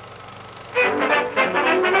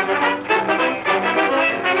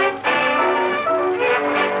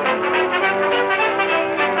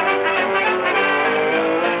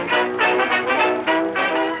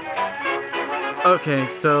 Okay,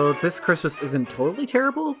 so this Christmas isn't totally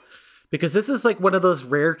terrible, because this is like one of those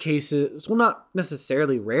rare cases, well, not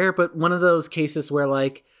necessarily rare, but one of those cases where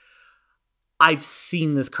like I've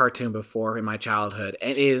seen this cartoon before in my childhood, and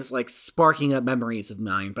it is like sparking up memories of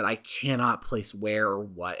mine, but I cannot place where or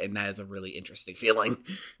what, and that is a really interesting feeling.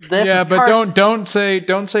 But don't say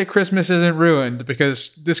Christmas isn't ruined,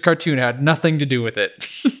 because this cartoon had nothing to do with it.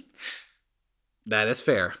 That is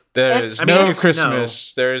fair. There's there's Christmas.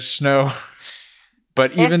 snow. There's snow.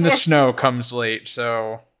 But even the It's- snow comes late,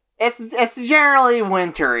 so It's generally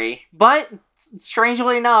wintry, but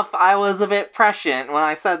strangely enough, I was a bit prescient when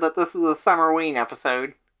I said that this is a Summerween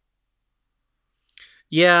episode.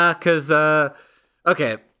 Yeah, because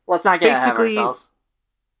okay, Let's not get ahead of Basically- ourselves.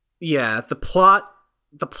 yeah, the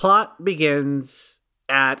plot begins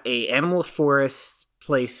at a animal forest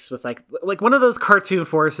place with like one of those cartoon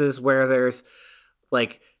forests where there's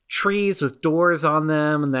like trees with doors on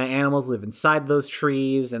them, and the animals live inside those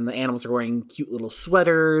trees, and the animals are wearing cute little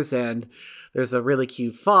sweaters, and there's a really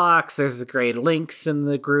cute fox, there's a great lynx in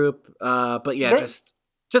the group, but yeah, They- just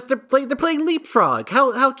they're playing Leapfrog.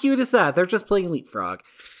 How cute is that? They're just playing Leapfrog.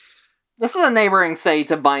 This is a neighboring city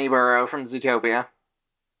to Bunnyborough from Zootopia.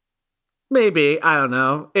 Maybe, I don't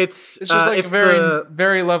know. It's it's just like it's very the-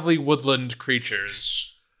 very lovely woodland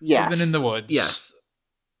creatures. Yes. Even in the woods. yes.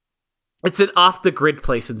 It's an off-the-grid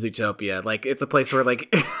place in Zootopia. Like, it's a place where, like,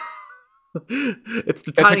 it's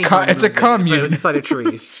the tiny it's a commune. inside of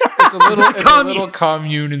trees. It's a little Commune.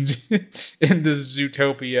 commune in the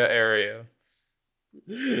Zootopia area.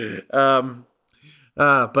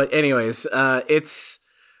 But anyways, it's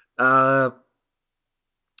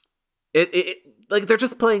like they're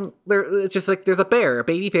just playing. It's just like there's a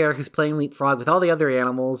baby bear who's playing Leapfrog with all the other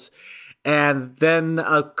animals. And then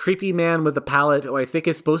a creepy man with a palette, who I think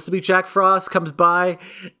is supposed to be Jack Frost, comes by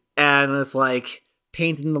and is like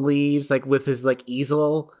painting the leaves like with his like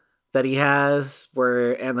easel that he has,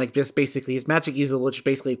 and like just basically his magic easel, which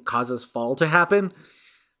basically causes fall to happen.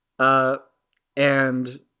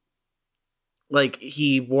 And like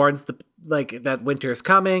he warns that winter is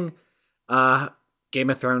coming. Game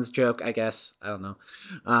of Thrones joke, I guess. I don't know.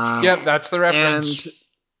 Yep, that's the reference. And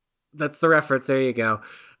that's the reference. There you go.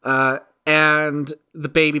 And the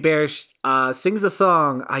baby bear sings a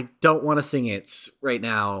song. I don't want to sing it right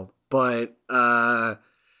now, but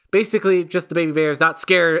basically, just the baby bear is not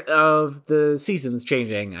scared of the seasons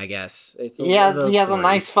changing. I guess He has a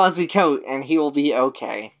nice fuzzy coat, and he will be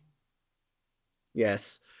okay.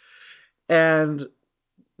 Yes. And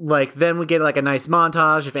like then we get like a nice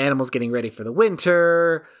montage of animals getting ready for the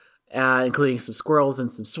winter, including some squirrels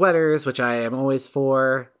and some sweaters, which I am always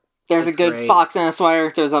for. There's a good fox in a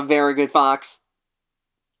sweater. There's a very good fox.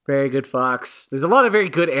 Very good fox. There's a lot of very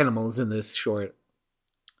good animals in this short.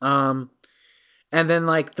 And then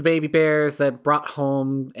like the baby bears that brought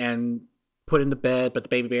home and put into bed, but the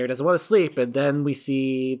baby bear doesn't want to sleep. And then we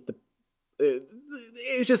see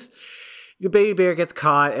it's just the baby bear gets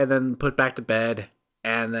caught and then put back to bed.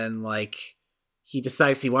 And then like he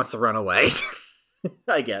decides he wants to run away.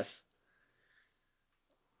 I guess.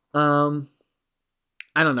 I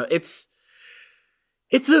don't know. It's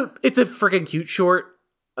a freaking cute short.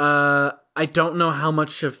 I don't know how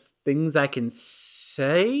much of things I can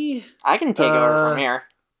say. I can take over from here.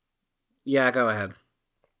 Yeah, go ahead.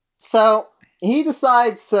 So, he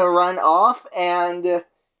decides to run off, and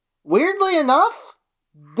weirdly enough,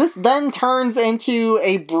 this then turns into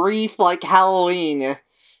a brief, like, Halloween,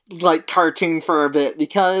 like, cartoon for a bit,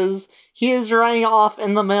 because he is running off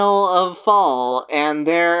in the middle of fall, and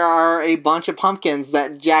there are a bunch of pumpkins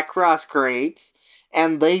that Jack Frost creates,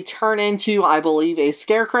 and they turn into, I believe, a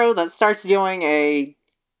scarecrow that starts doing a...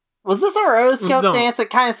 Was this a Rose Scout dance?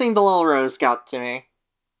 It kind of seemed a little Rose Scout to me.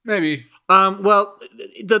 Maybe. Well,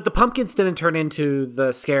 the pumpkins didn't turn into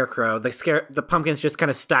the scarecrow. The pumpkins just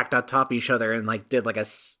kind of stacked on top of each other and like did like a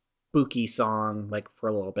spooky song like for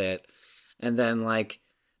a little bit, and then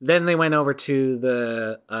they went over to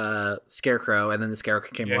the scarecrow, and then the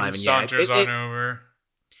scarecrow came alive. And saunters on over.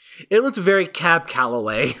 It looked very Cab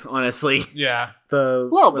Calloway, honestly. Yeah, a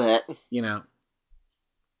little bit. You know.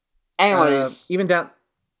 Anyways, even down.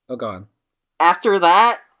 Oh, go on. After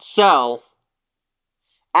that,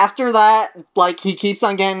 like, he keeps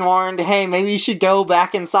on getting warned, hey, maybe you should go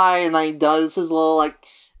back inside, and like, does his little, like,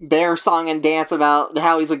 bear song and dance about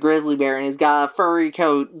how he's a grizzly bear, and he's got a furry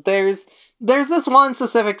coat. There's this one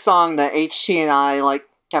specific song that HT and I, like,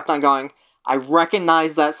 kept on going, I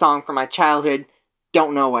recognize that song from my childhood,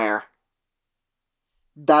 don't know where.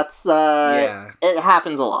 That's, It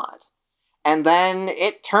happens a lot. And then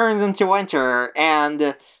it turns into winter,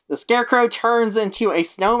 and the scarecrow turns into a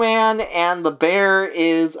snowman, and the bear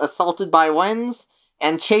is assaulted by winds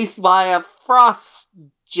and chased by a frost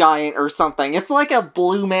giant or something. It's like a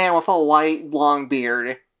blue man with a white long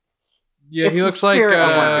beard. Yeah, he looks like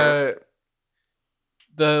the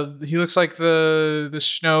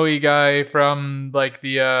snowy guy from like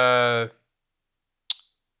the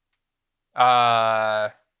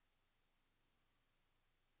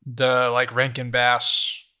like Rankin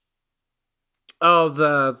Bass. Oh,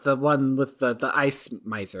 the one with the ice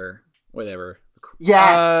miser, whatever.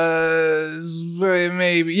 Yes.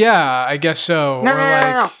 Maybe. Yeah, I guess so.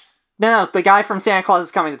 No, the guy from Santa Claus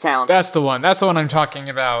is Coming to Town. That's the one. That's the one I'm talking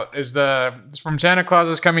about. Is from Santa Claus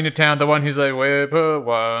is Coming to Town, the one who's like, we put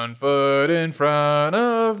one foot in front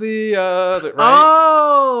of the other, right?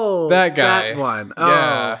 Oh! That guy. That one. Oh.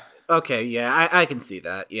 Yeah. Okay, yeah, I can see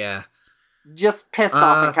that, yeah. Just pissed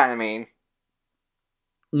off and kind of mean.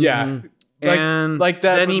 Yeah. Mm-hmm. And like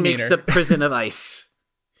that. Then he makes a prison of ice.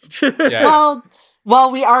 Yeah.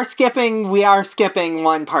 Well, we are skipping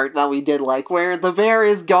one part that we did like, where the bear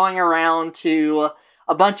is going around to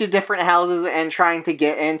a bunch of different houses and trying to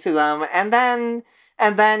get into them, and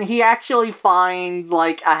then he actually finds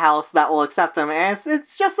like a house that will accept him, and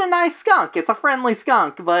it's just a nice skunk. It's a friendly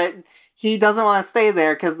skunk, but he doesn't want to stay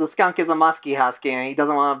there because the skunk is a musky husky, and he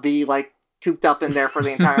doesn't want to be like cooped up in there for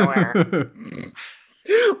the entire winter.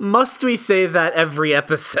 Must we say that every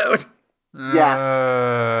episode?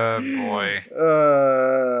 Yes. Boy.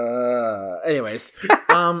 Anyways,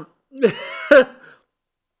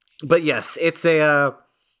 but yes, it's a.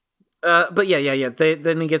 But yeah.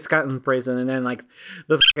 Then he gets got in prison, and then like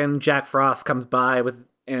the fucking Jack Frost comes by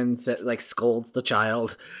and like scolds the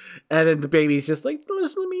child, and then the baby's just like,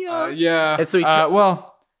 "Just let me out." Yeah. And so he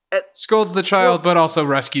scolds the child, but also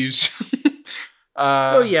rescues.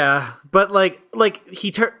 Oh yeah, but like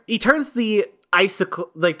he turns the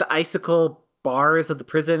icicle bars of the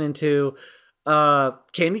prison into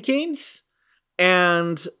candy canes,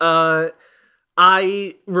 and I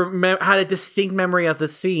had a distinct memory of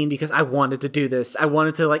this scene because I wanted to do this. I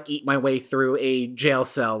wanted to like eat my way through a jail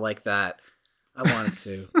cell like that. I wanted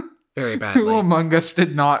to very badly. Who among us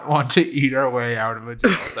did not want to eat our way out of a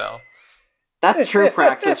jail cell? That's true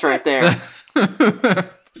praxis right there.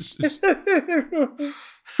 The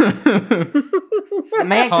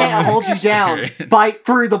man can't hold you down. Bite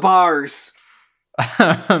through the bars.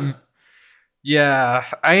 Yeah,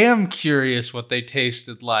 I am curious what they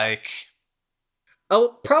tasted like.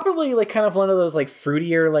 Oh, probably like kind of one of those like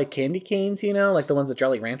fruitier like candy canes, you know, like the ones that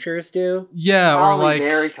Jolly Ranchers do. Yeah, Probably or like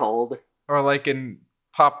very cold. or like in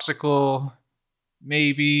popsicle,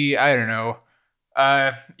 maybe, I don't know.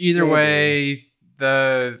 Either Maybe. way,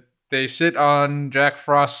 they sit on Jack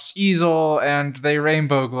Frost's easel and they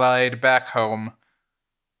rainbow glide back home.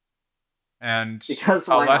 And Because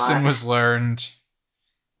a why lesson not? was learned.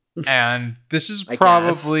 And this is I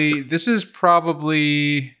probably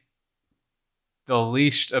the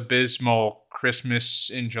least abysmal Christmas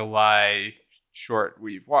in July short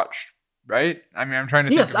we've watched, right? I mean, I'm trying to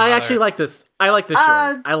think Yes, of I another- actually like this. I like this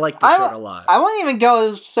short. I like the short a lot. I won't even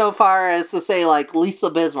go so far as to say like least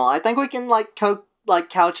abysmal. I think we can like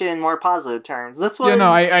couch it in more positive terms. This was Yeah,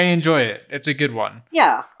 no, I enjoy it. It's a good one.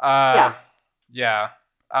 yeah. Yeah.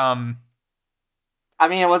 I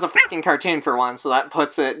mean, it was a freaking cartoon for one, so that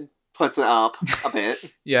puts it up a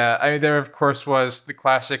bit. Yeah, I mean, there of course was the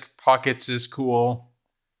classic Pockets is cool.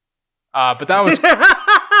 But that was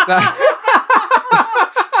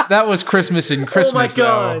that was Christmas in Christmas, oh my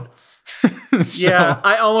god. though. So, Yeah,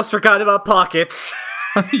 I almost forgot about Pockets.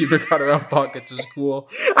 you forgot about Pockets is cool.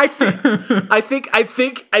 I think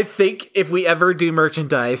if we ever do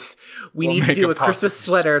merchandise, we We'll need to make do a a Christmas Pockets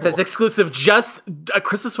sweater that's school. exclusive, just a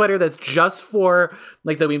Christmas sweater that's just for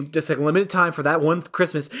like that we just like limited time for that one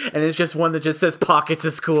Christmas, and it's just one that just says Pockets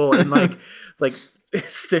is cool and like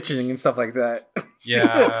stitching and stuff like that.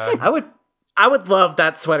 Yeah. I would love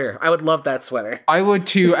that sweater. I would love that sweater. I would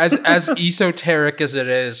too, as esoteric as it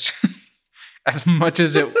is. As much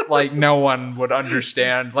as it like no one would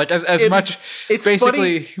understand. Like as much it's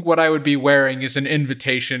basically what I would be wearing is an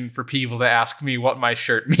invitation for people to ask me what my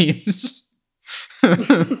shirt means.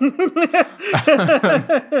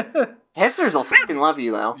 Hipsters will freaking love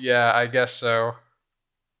you though. Yeah, I guess so.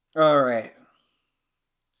 All right.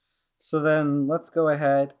 So then let's go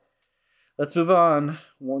ahead. Let's move on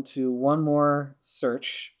to one more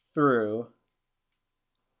search through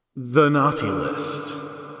the naughty list.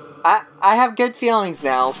 I have good feelings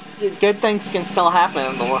now. Good things can still happen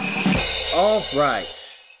in the world. All right.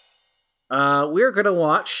 We're going to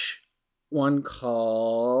watch one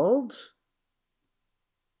called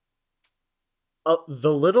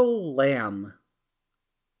The Little Lamb.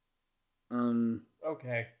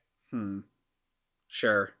 Okay.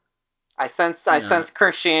 Sure. I sense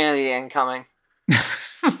Christianity incoming.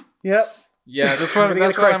 Yep. Yeah, that's We're what gonna get a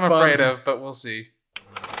I'm Christ afraid bomb. of, but we'll see.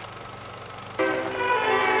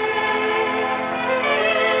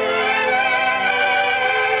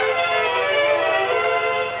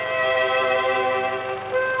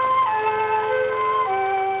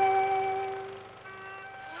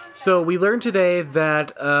 So we learned today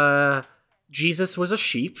that Jesus was a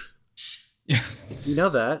sheep. Yeah. You know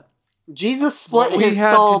that. Jesus split What we his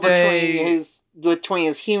had soul today- between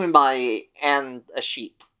his human body and a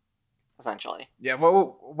sheep, essentially. Yeah,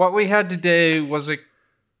 what we had today was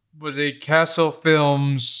a Castle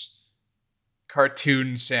Films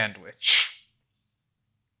cartoon sandwich.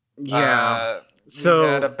 Yeah. So we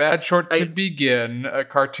had a bad short to begin, a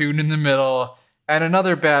cartoon in the middle, and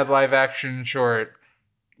another bad live action short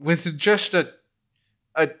with just a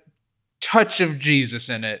touch of Jesus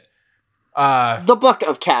in it. The Book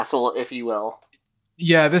of Castle, if you will.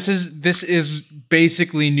 Yeah, this is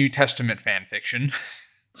basically New Testament fan fiction.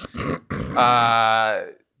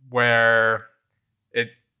 Where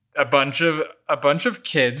a bunch of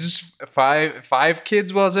kids, five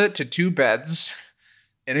kids was it, to two beds,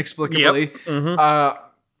 inexplicably,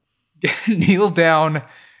 kneel down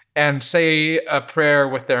and say a prayer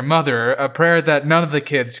with their mother, a prayer that none of the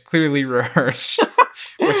kids clearly rehearsed,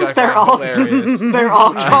 which I They're find all hilarious. they're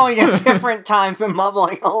all going at different times and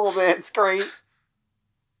mumbling a little bit. It's great.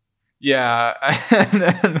 Yeah, and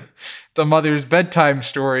then the mother's bedtime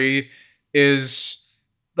story is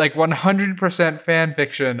like 100% fan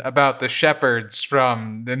fiction about the shepherds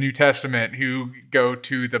from the New Testament who go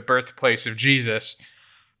to the birthplace of Jesus.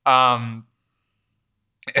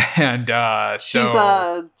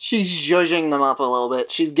 She's zhuzhing them up a little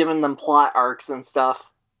bit. She's giving them plot arcs and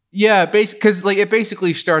stuff. Yeah, because like it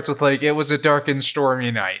basically starts with like it was a dark and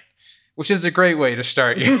stormy night, which is a great way to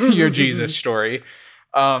start your Jesus story.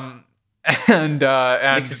 And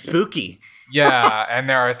Makes it spooky. Yeah, and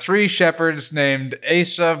there are three shepherds named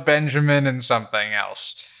Asa, Benjamin, and something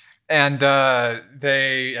else. And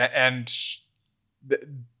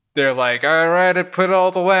they're like, all right, I put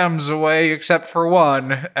all the lambs away except for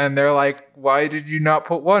one. And they're like, why did you not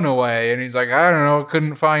put one away? And he's like, I don't know,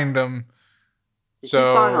 couldn't find him. He keeps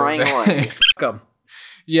on running away. Welcome.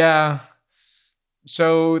 Yeah.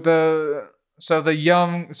 So the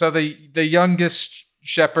youngest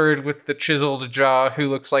shepherd with the chiseled jaw who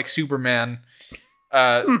looks like Superman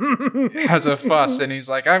has a fuss, and he's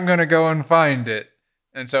like, I'm gonna go and find it.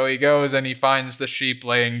 And so he goes and he finds the sheep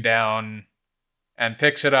laying down and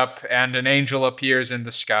picks it up, and an angel appears in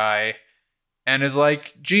the sky and is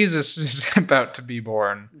like, Jesus is about to be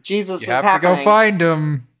born. Jesus You is have happening. to go find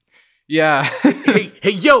him. Yeah.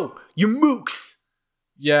 hey, yo, you mooks!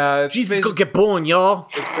 Yeah, Jesus gonna get born, y'all.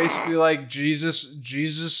 it's basically like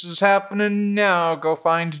Jesus is happening now. Go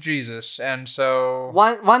find Jesus. And so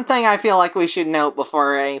One thing I feel like we should note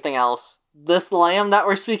before anything else: this lamb that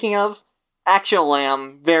we're speaking of, actual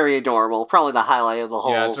lamb, very adorable. Probably the highlight of the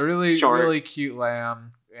whole. yeah, it's a really short. really cute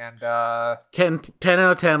lamb. And 10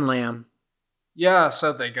 out of 10 lamb. yeah,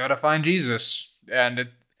 so they go to find Jesus, and it,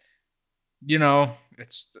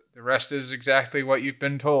 it's the rest is exactly what you've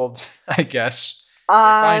been told, I guess. They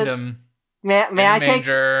find him. May in I a take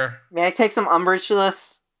manger. may I take some umbrage to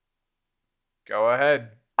this? Go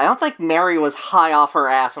ahead. I don't think Mary was high off her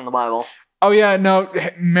ass in the Bible. Oh yeah, no.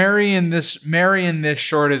 Mary in this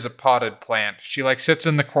short is a potted plant. She like sits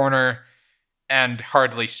in the corner and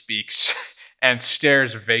hardly speaks and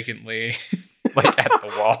stares vacantly, like at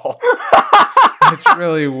the wall. It's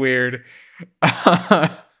really weird.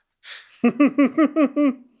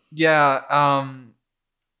 Yeah.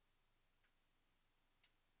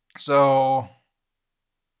 So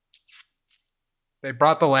they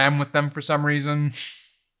brought the lamb with them for some reason,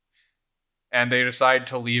 and they decide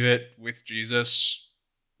to leave it with Jesus.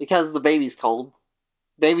 Because the baby's cold.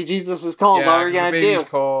 Baby Jesus is cold. What are we 'cause gonna the baby's do?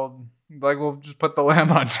 cold. Like, we'll just put the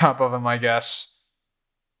lamb on top of him, I guess.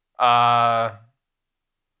 Yeah,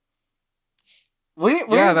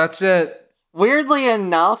 That's it. weirdly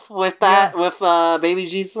enough, with that, with baby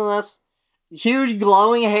Jesus in this huge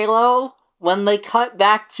glowing halo, when they cut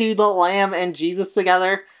back to the lamb and Jesus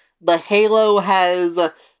together, the halo has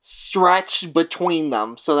stretched between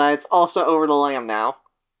them, so that it's also over the lamb now.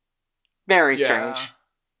 Very strange.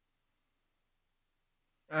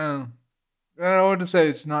 I don't know what to say.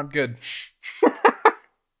 It's not good.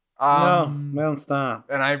 No, stop.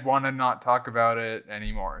 And I want to not talk about it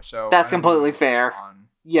anymore. So That's I'm completely moving fair. on.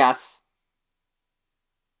 Yes.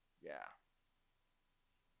 Yeah.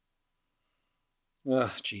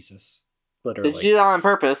 Ugh, Jesus. Literally. Did you do that on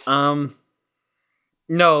purpose? No,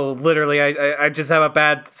 literally, I just have a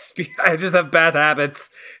bad I just have bad habits.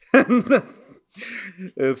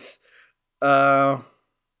 Oops. Yeah,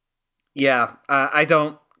 I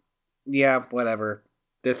don't. Yeah, whatever.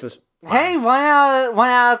 This is. Fine. Hey, one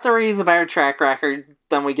out of 3 is a better track record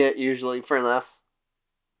than we get usually for this.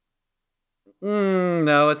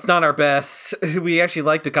 No, it's not our best. We actually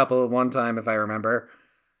liked a couple at one time, if I remember.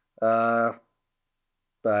 But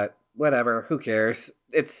whatever. Who cares?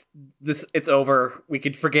 It's over. We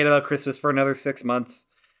could forget about Christmas for another 6 months.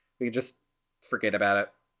 We could just forget about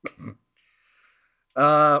it.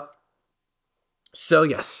 So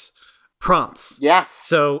yes, prompts. Yes.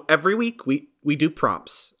 So every week we do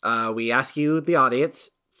prompts. We ask you, the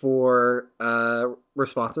audience, for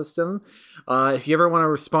responses to them. If you ever want to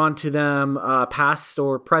respond to them, past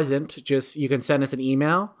or present, you can send us an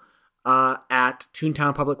email at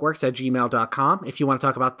toontownpublicworks@gmail.com. If you want to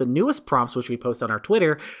talk about the newest prompts, which we post on our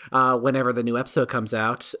Twitter whenever the new episode comes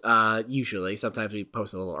out, usually. Sometimes we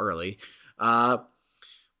post a little early.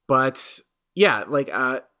 But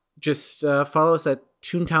yeah, just follow us at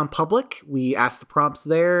Toontown Public. We ask the prompts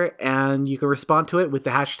there, and you can respond to it with the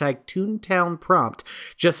hashtag Toontown Prompt,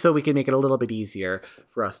 just so we can make it a little bit easier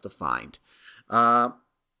for us to find.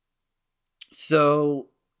 So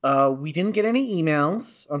we didn't get any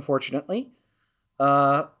emails, unfortunately,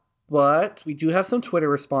 but we do have some Twitter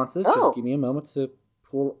responses. Oh. Just give me a moment to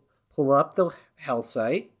pull up the hell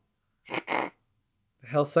site. The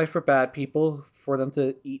hell site for bad people, for them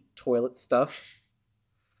to eat toilet stuff.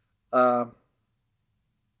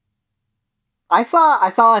 I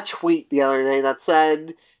saw a tweet the other day that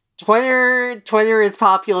said Twitter is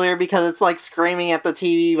popular because it's like screaming at the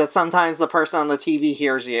TV, but sometimes the person on the TV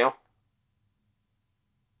hears you.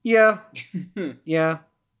 Yeah. Yeah.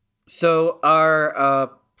 So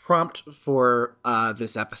our prompt for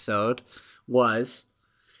this episode was,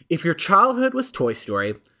 if your childhood was Toy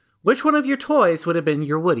Story, which one of your toys would have been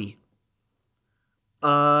your Woody?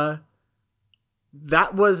 That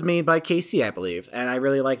was made by Casey, I believe, and I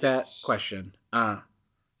really like that question.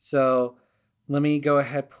 So let me go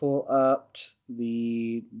ahead, pull up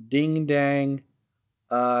the ding dang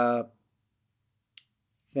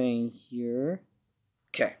thing here.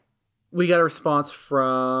 Okay. We got a response from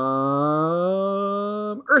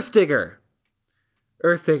Earth Digger.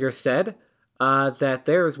 Earth Digger said that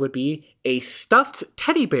theirs would be a stuffed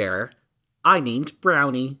teddy bear I named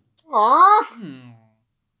Brownie. Aww.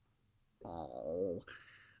 Oh,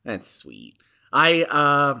 that's sweet. Here's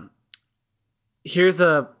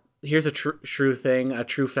a true thing, a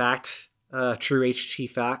true fact, true HT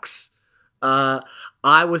facts.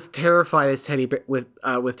 I was terrified as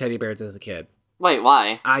with teddy bears as a kid. Wait,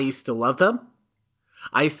 why? I used to love them.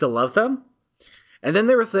 And then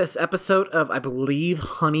there was this episode of, I believe,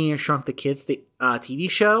 Honey, I Shrunk the Kids, the TV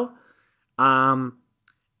show.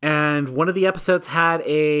 And one of the episodes had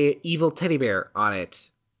a evil teddy bear on it.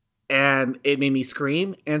 And it made me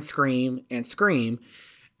scream and scream and scream.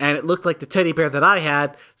 And it looked like the teddy bear that I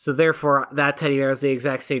had, so therefore that teddy bear was the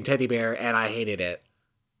exact same teddy bear, and I hated it.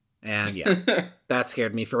 And yeah, that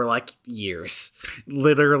scared me for like years.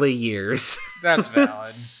 Literally years. That's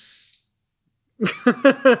valid.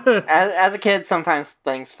 As a kid, sometimes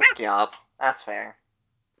things fuck you up. That's fair.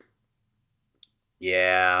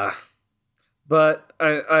 Yeah. But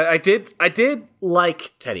I did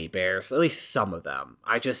like teddy bears, at least some of them.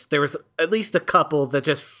 There was at least a couple that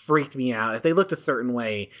just freaked me out. If they looked a certain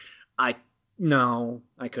way, I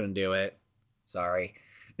couldn't do it. Sorry.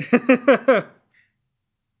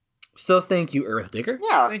 So thank you, Earth Digger.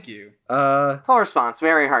 Yeah. Thank you. Full response,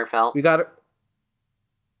 very heartfelt. We got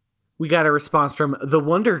a response from the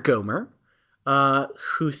Wonder Gomer,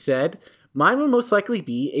 who said, "Mine will most likely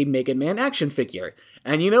be a Mega Man action figure."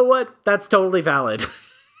 And you know what? That's totally valid.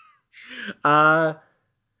 I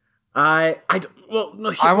want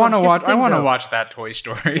to watch that Toy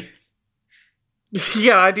Story.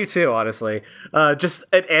 Yeah, I do too, honestly. Just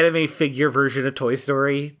an anime figure version of Toy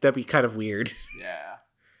Story, that'd be kind of weird.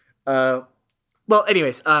 Yeah. Well,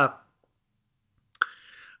 anyways, I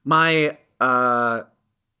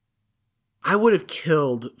would have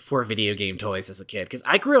killed for video game toys as a kid, because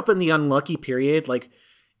I grew up in the unlucky period, like,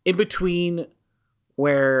 in between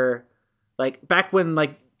where, like, back when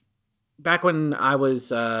I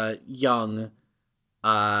was young,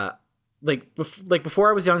 before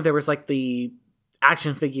I was young, there was, like, the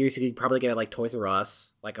action figures you could probably get at, like, Toys R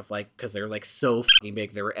Us, because they're, like, so fucking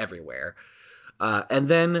big, they were everywhere. And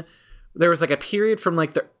then there was, like, a period from,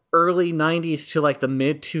 like, the early 90s to like the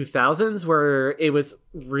mid 2000s where it was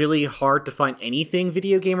really hard to find anything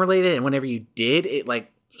video game related, and whenever you did, it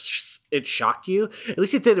shocked you. At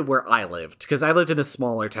least it did where I lived, because I lived in a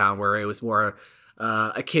smaller town where it was more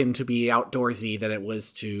akin to be outdoorsy than it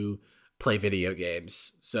was to play video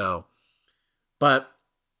games. So, but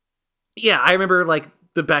yeah, I remember like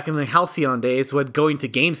back in the Halcyon days when going to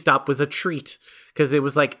GameStop was a treat, because it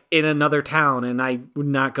was like in another town and I would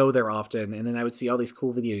not go there often, and then I would see all these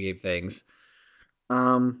cool video game things.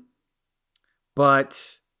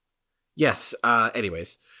 But yes,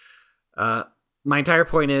 anyways, my entire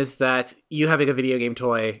point is that you having a video game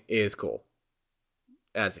toy is cool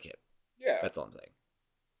as a kid. Yeah, that's all I'm saying.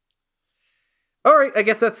 All right, I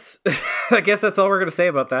guess that's all we're gonna say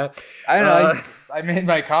about that. I made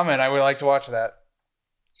my comment. I would like to watch that.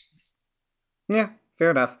 Yeah,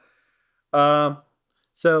 fair enough.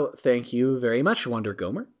 So thank you very much, Wonder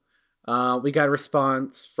Gomer. We got a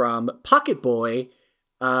response from Pocket Boy,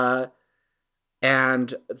 and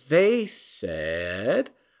they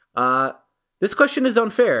said, "This question is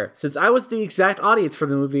unfair. Since I was the exact audience for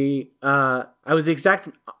the movie, I was the exact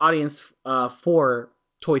audience for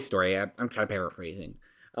Toy Story." I'm kind of paraphrasing.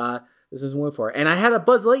 This is 1 4, and I had a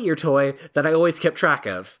Buzz Lightyear toy that I always kept track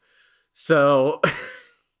of. So.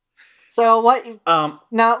 So what? No,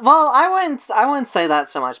 well, I wouldn't say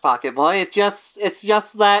that so much, Pocket Boy. It's just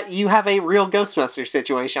that you have a real Ghostbuster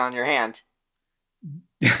situation on your hand.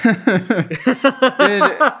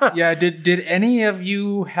 Did any of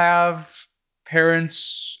you have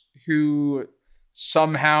parents who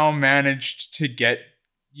somehow managed to get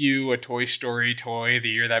you a Toy Story toy the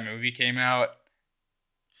year that movie came out?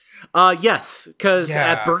 Yes, because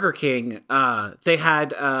at Burger King, they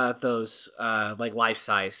had those like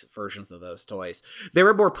life-size versions of those toys. They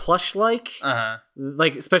were more plush-like,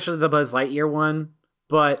 like especially the Buzz Lightyear one.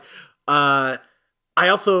 But I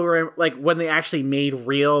also remember, like, when they actually made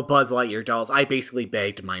real Buzz Lightyear dolls, I basically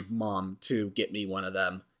begged my mom to get me one of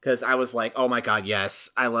them, because I was like, "Oh my god,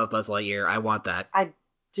 yes, I love Buzz Lightyear. I want that." I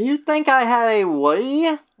do think I had a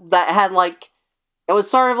Woody that had like. It was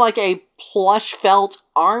sort of like a plush felt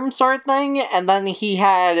arm sort of thing, and then he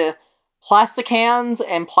had plastic hands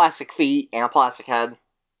and plastic feet and a plastic head.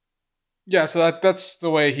 Yeah, so that's the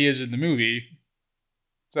way he is in the movie.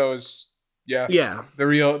 So it's the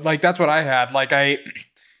real, like, that's what I had. Like I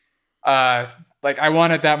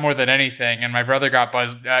wanted that more than anything, and my brother got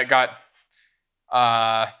Buzz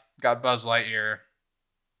Lightyear.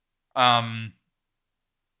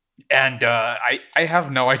 And I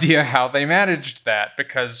have no idea how they managed that,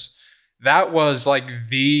 because that was like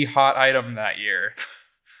the hot item that year.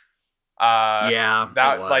 Yeah,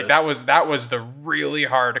 that was the really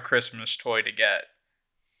hard Christmas toy to get.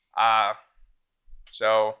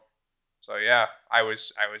 So yeah, I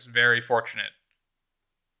was very fortunate.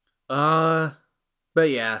 But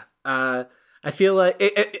yeah, I feel like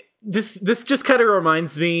this just kind of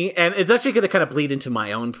reminds me, and it's actually going to kind of bleed into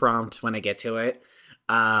my own prompt when I get to it.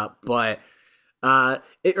 But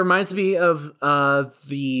it reminds me of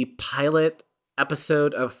the pilot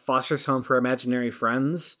episode of Foster's Home for Imaginary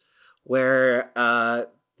Friends, where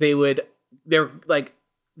they would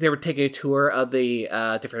take a tour of the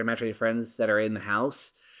different imaginary friends that are in the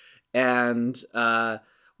house, and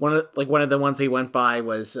one of the ones they went by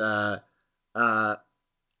was they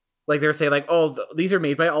were saying these are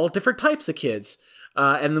made by all different types of kids,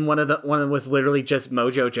 and then one was literally just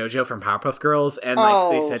Mojo Jojo from Powerpuff Girls, and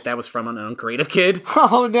they said that was from an uncreative kid.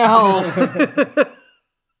 Oh no.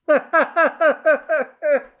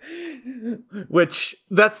 Which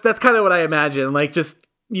that's kind of what I imagine, like just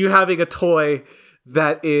you having a toy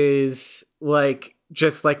that is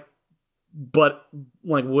but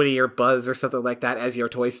like Woody or Buzz or something like that as your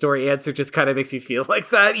Toy Story answer just kind of makes me feel like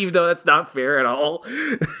that, even though that's not fair at all.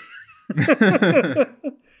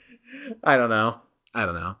 I don't know.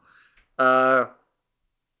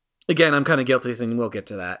 Again, I'm kind of guilty, and we'll get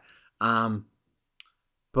to that.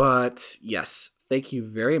 But yes, thank you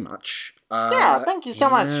very much. Yeah, thank you so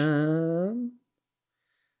much.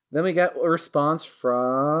 Then we got a response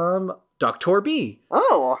from Dr. B.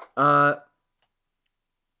 Oh.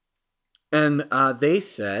 And they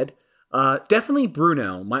said, definitely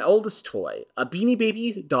Bruno, my oldest toy, a Beanie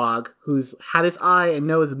Baby dog who's had his eye and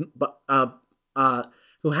nose,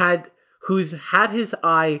 who's had his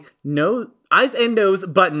eyes and nose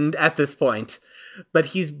buttoned at this point, but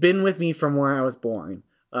he's been with me from where I was born.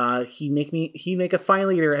 He make a fine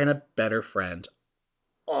leader and a better friend.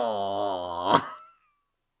 Aww.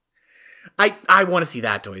 I want to see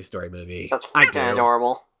that Toy Story movie. That's freaking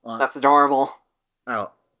adorable. That's adorable.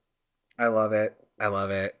 Oh, I love it.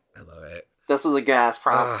 This was a gas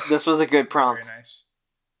prompt. This was a good prompt. Very nice.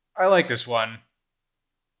 I like this one.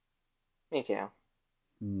 Me too.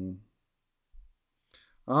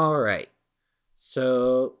 All right.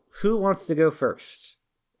 So, who wants to go first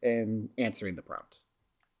in answering the prompt?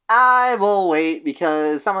 I will wait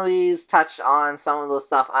because some of these touch on some of the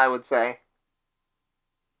stuff I would say.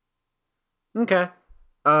 Okay.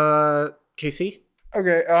 Casey?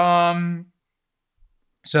 Okay,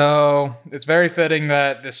 so it's very fitting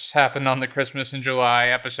that this happened on the Christmas in July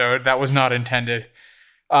episode. That was not intended.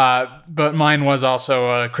 But mine was also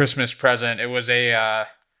a Christmas present. It was I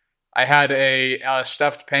had a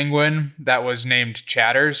stuffed penguin that was named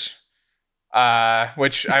Chatters.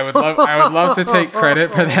 Which I would love to take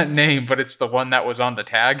credit for that name, but it's the one that was on the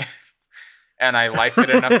tag, and I liked it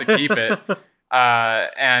enough to keep it.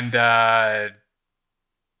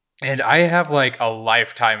 And I have like a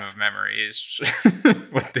lifetime of memories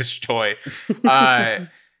with this toy.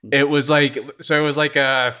 It was a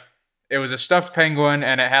stuffed penguin,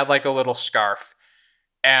 and it had like a little scarf,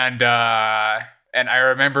 and I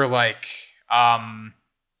remember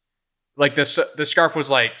the scarf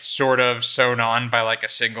was like sort of sewn on by like a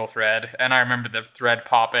single thread, and I remember the thread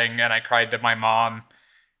popping, and I cried to my mom,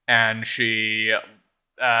 and she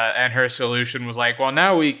and her solution was like, well,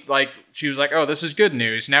 now she was like, oh, this is good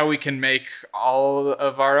news. Now we can make all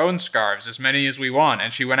of our own scarves, as many as we want.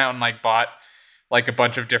 And she went out and like bought like a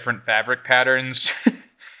bunch of different fabric patterns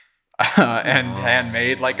and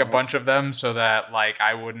handmade like a bunch of them so that like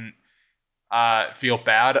I wouldn't feel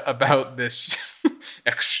bad about this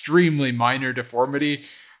extremely minor deformity.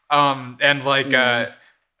 Okay,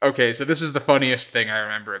 so this is the funniest thing I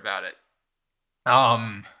remember about it.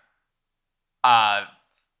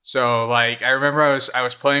 So like I remember I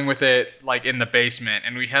was playing with it like in the basement,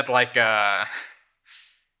 and we had like a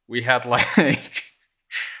lamp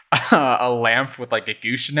with like a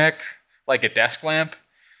gooseneck, like a desk lamp.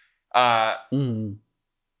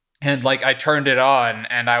 And like I turned it on,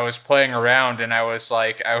 and I was playing around, and I was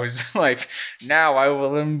like, now I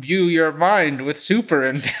will imbue your mind with super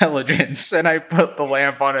intelligence. And I put the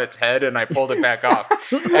lamp on its head, and I pulled it back off,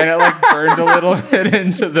 and it like burned a little bit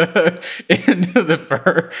into the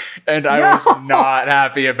fur, and I was not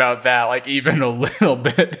happy about that, like even a little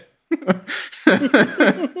bit.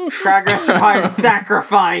 Progress requires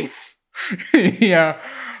sacrifice. Yeah.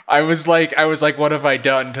 I was like, what have I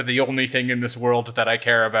done to the only thing in this world that I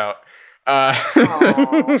care about? Fuck,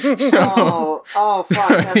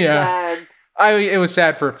 that's sad. It was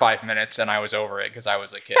sad for 5 minutes, and I was over it because I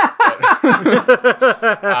was a kid.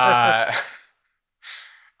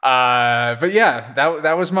 But yeah,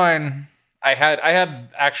 that was mine. I had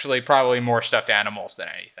actually probably more stuffed animals than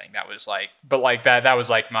anything. That was like, but like that was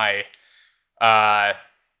like my, that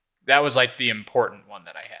was like the important one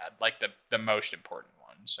that I had, like the most important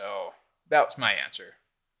one. So that was my answer.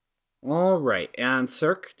 All right, and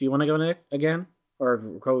Cirque, do you want to go again, or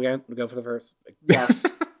go again? Go for the first.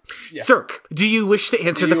 Yes. Yeah. Cirque, do you wish to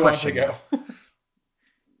answer the question? Go?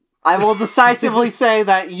 I will decisively say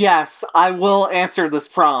that yes, I will answer this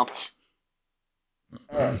prompt.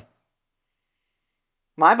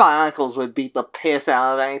 My Bionicles would beat the piss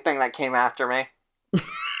out of anything that came after me.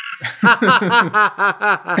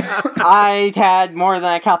 I had more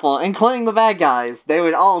than a couple, including the bad guys. They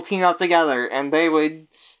would all team up together, and they would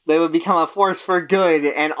become a force for good,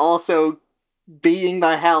 and also beating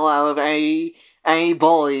the hell out of any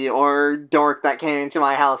bully or dork that came into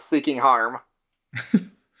my house seeking harm.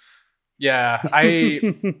 Yeah,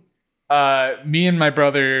 me and my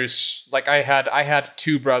brothers, like I had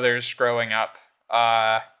two brothers growing up,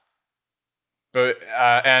 and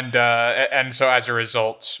so as a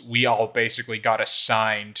result, we all basically got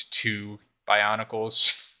assigned to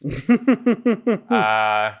Bionicles.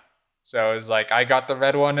 So it was like I got the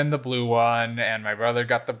red one and the blue one, and my brother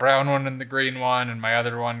got the brown one and the green one, and my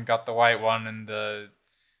other one got the white one and I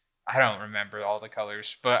don't remember all the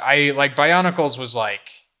colors, but I like Bionicles was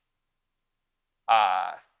like,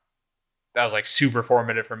 that was like super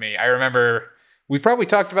formative for me. I remember we've probably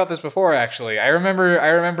talked about this before. Actually, I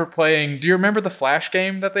remember playing. Do you remember the Flash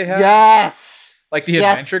game that they had? Yes, like the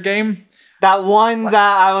adventure game. That one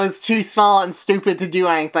that I was too small and stupid to do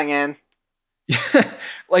anything in.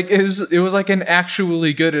 Like it was like an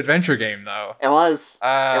actually good adventure game though. It was.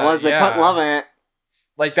 It was. They put love in it.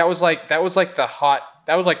 Like that was like the hot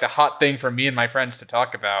thing for me and my friends to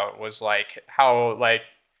talk about, was like how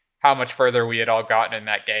much further we had all gotten in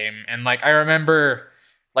that game. And like I remember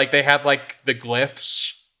like they had like the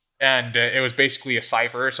glyphs, and it was basically a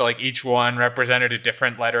cipher, so like each one represented a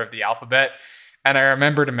different letter of the alphabet. And I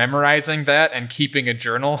remembered memorizing that and keeping a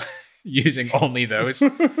journal using only those.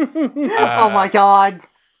 Oh my god.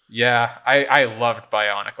 Yeah, I loved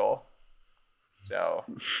Bionicle. So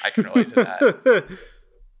I can relate to that.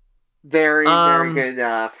 Very good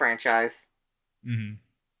franchise. Mm-hmm.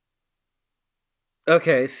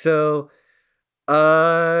 Okay, so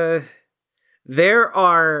there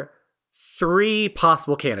are 3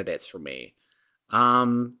 possible candidates for me.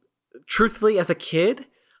 Truthfully, as a kid,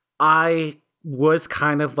 I was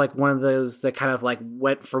kind of like one of those that kind of like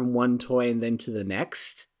went from one toy and then to the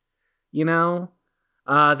next, you know?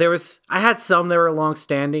 I had some that were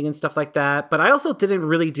long-standing and stuff like that, but I also didn't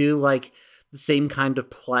really do like the same kind of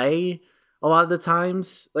play a lot of the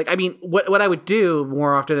times. Like, I mean, what I would do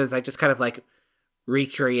more often is I just kind of like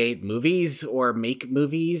recreate movies or make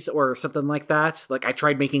movies or something like that. Like I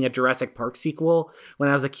tried making a Jurassic Park sequel when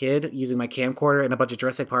I was a kid using my camcorder and a bunch of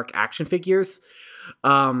Jurassic Park action figures.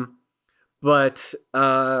 But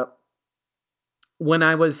when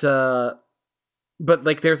I was but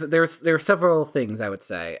like there are several things I would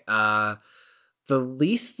say. The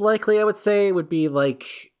least likely I would say would be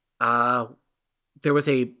like there is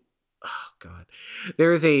a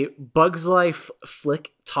Bugs Life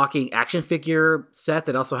Flick talking action figure set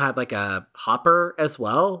that also had like a Hopper as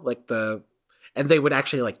well, and they would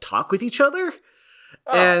actually like talk with each other.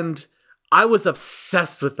 Oh. And I was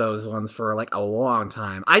obsessed with those ones for like a long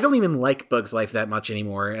time. I don't even like Bugs Life that much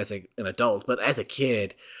anymore as an adult, but as a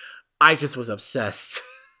kid, I just was obsessed.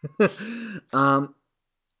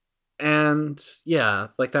 And yeah,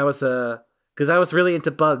 like that was because I was really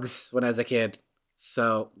into bugs when I was a kid.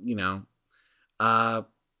 So, you know,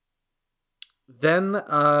 then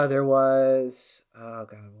there was, oh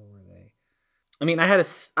god, what were they? I mean, I had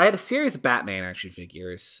a series of Batman action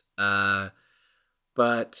figures, but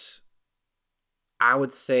I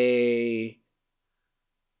would say,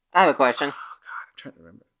 I have a question. Oh god, I'm trying to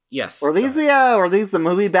remember. Yes. Were these the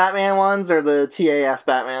movie Batman ones or the TAS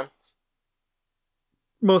Batmans?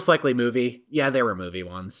 Most likely movie. Yeah, they were movie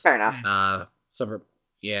ones. Fair enough.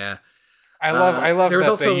 Yeah. I love that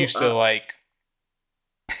also, they used to like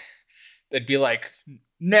they'd be like,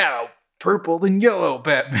 now purple and yellow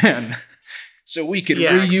Batman, so we could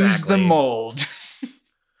reuse the mold.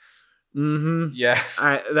 Mm-hmm. Yeah,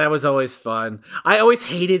 that was always fun. I always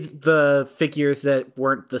hated the figures that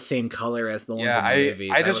weren't the same color as the ones in the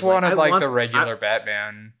movies. I just wanted the regular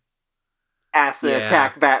Batman. Acid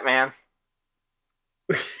attack Batman.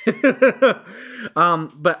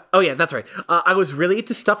 But oh yeah, that's right. I was really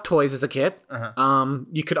into stuffed toys as a kid. Uh-huh.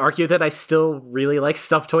 You could argue that I still really like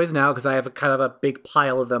stuffed toys now because I have a kind of a big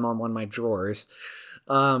pile of them on one of my drawers.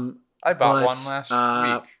 I bought one last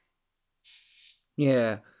week.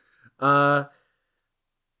 Yeah.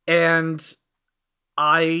 and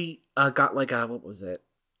I got like a, what was it?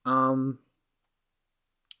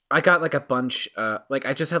 I got like a bunch, like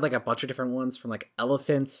I just had like a bunch of different ones from like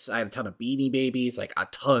elephants. I had a ton of Beanie Babies, like a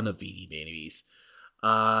ton of Beanie Babies.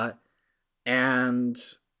 And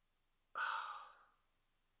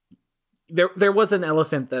there was an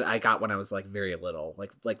elephant that I got when I was like very little,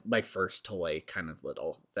 like my first toy kind of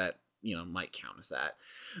little that, you know, might count as that.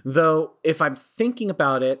 Though if I'm thinking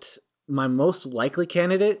about it, my most likely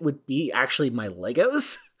candidate would be actually my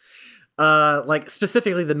Legos. Like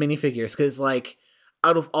specifically the minifigures, because like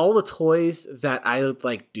out of all the toys that I would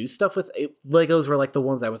like do stuff with, Legos were like the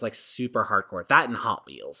ones that was like super hardcore. That and Hot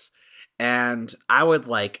Wheels. And I would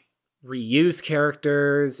like reuse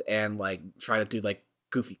characters and like try to do like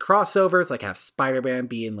goofy crossovers, like have Spider-Man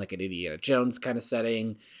be in like an Indiana Jones kind of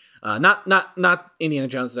setting. Not Indiana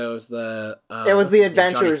Jones though. It was the the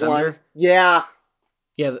Adventures one. Yeah,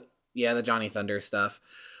 the Johnny Thunder stuff.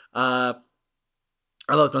 I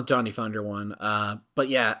loved the Johnny Thunder one. But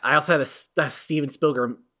yeah, I also had a Steven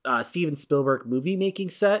Spielberg movie making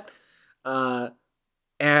set.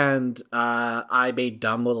 And I made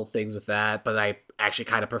dumb little things with that, but I actually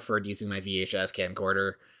kind of preferred using my VHS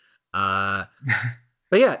camcorder. But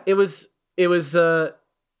yeah, it was like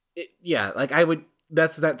I would,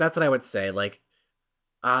 that's what I would say. Like,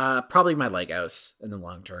 probably my Legos in the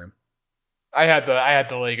long term. I had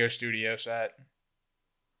the Lego Studio set.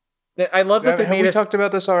 I love that they made we talked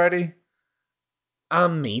about this already?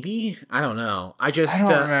 Maybe, I don't know. I don't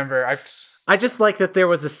remember. I just like that there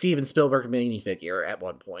was a Steven Spielberg minifigure at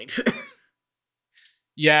one point.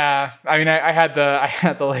 Yeah, I mean, I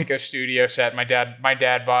had the Lego Studio set. My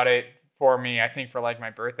dad bought it for me, I think for like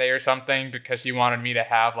my birthday or something, because he wanted me to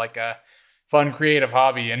have like a fun creative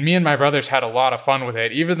hobby. And me and my brothers had a lot of fun with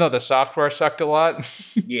it, even though the software sucked a lot.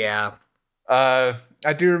 Yeah.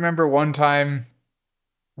 I do remember one time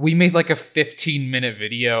we made like a 15-minute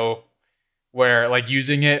video where like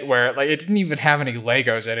using it, where like it didn't even have any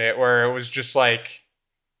Legos in it, where it was just like,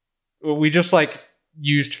 we just like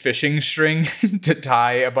used fishing string to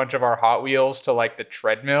tie a bunch of our Hot Wheels to like the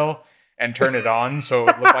treadmill and turn it on so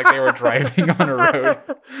it would look like they were driving on a road.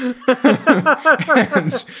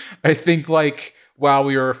 And I think like while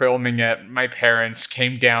we were filming it, my parents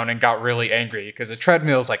came down and got really angry because a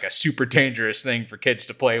treadmill is like a super dangerous thing for kids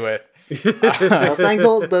to play with.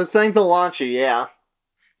 Those things will launch you, yeah.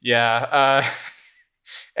 Yeah.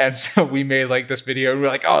 And so we made like this video and we're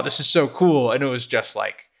like, oh, this is so cool. And it was just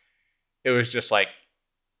like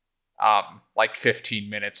 15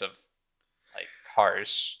 minutes of like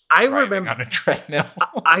cars driving on a treadmill.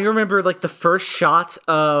 I remember like the first shot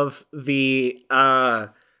of the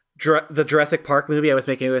Jurassic Park movie I was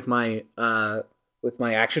making with my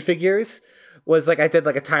action figures was like I did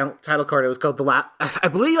like a title card. It was called I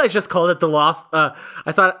believe I just called it The Lost. I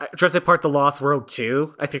thought Jurassic Park: The Lost World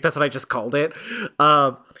 2. I think that's what I just called it.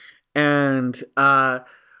 And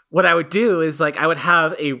what I would do is like I would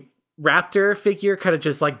have a raptor figure kind of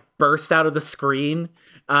just like burst out of the screen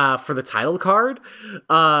for the title card.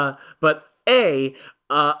 But we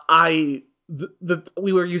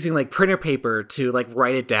were using like printer paper to like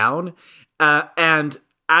write it down, and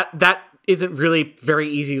that isn't really very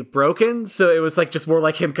easy broken, so it was like just more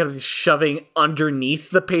like him kind of shoving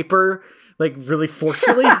underneath the paper like really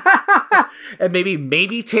forcefully and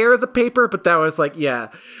maybe tear the paper, but that was like, yeah.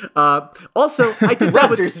 Also I did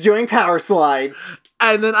that Raptors doing power slides.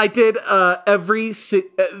 And then I did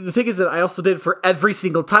the thing is that I also did for every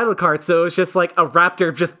single title card, so it was just like a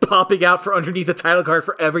raptor just popping out from underneath the title card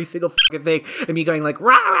for every single fucking thing, and me going like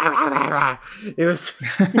rah, rah, rah, rah, rah. It was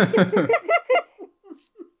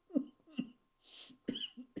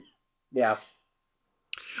yeah.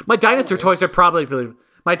 My dinosaur toys are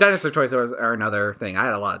another thing. I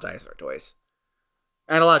had a lot of dinosaur toys.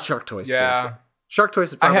 I had a lot of shark toys too. Shark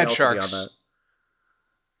toys would probably also sharks. be on that.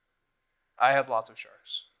 I had lots of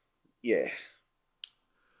sharks. Yeah.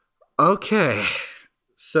 Okay.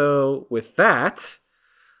 So with that,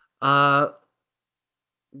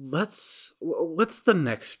 what's the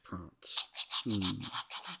next prompt?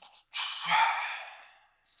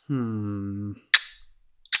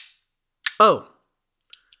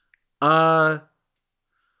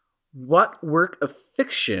 What work of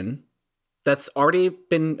fiction that's already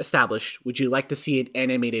been established would you like to see an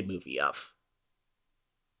animated movie of?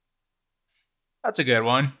 That's a good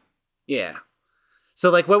one. Yeah. So,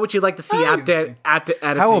 like, what would you like to see adapted?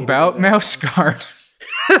 How about Mouse Guard?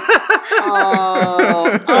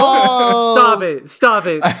 Stop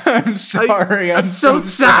it. I'm sorry. I'm so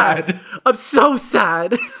sad. I'm so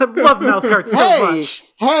sad. I love Mouse Guard so much.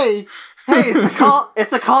 Hey,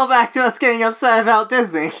 it's a callback to us getting upset about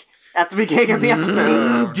Disney. at the beginning of the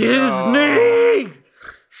episode. Disney!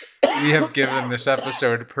 We have given this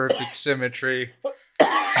episode perfect symmetry.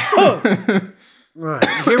 Right.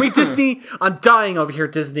 You hear me, Disney? I'm dying over here,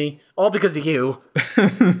 Disney. All because of you.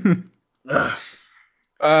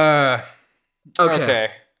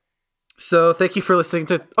 Okay. So thank you for listening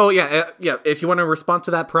to... Oh, yeah. If you want to respond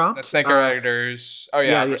to that prompt... Let's thank our editors.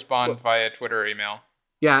 Respond via Twitter or email.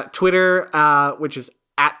 Yeah, Twitter, which is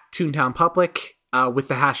at Toontown Public, with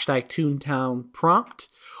the hashtag Toontown Prompt.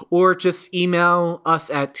 Or just email us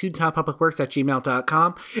at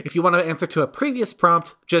toontownpublicworks@gmail.com. If you want to answer to a previous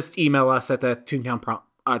prompt, just email us at the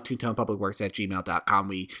toontownpublicworks@gmail.com.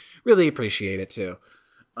 We really appreciate it, too.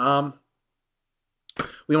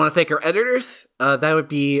 We want to thank our editors. That would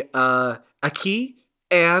be Aki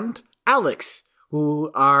and Alex, who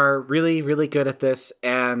are really, really good at this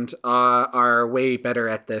and are way better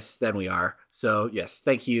at this than we are. So, yes,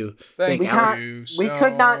 thank you. Thank you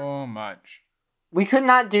so much. We could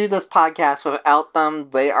not do this podcast without them.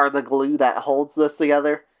 They are the glue that holds this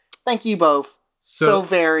together. Thank you both so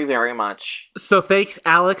very, very much. So thanks,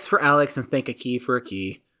 Alex, for Alex, and thank Aki for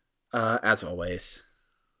Aki, as always.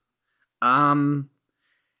 And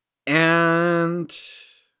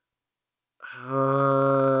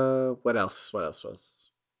what else? Well,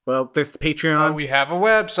 there's the Patreon. We have a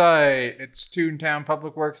website. It's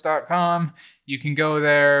toontownpublicworks.com. You can go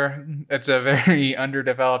there. It's a very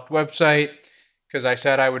underdeveloped website because I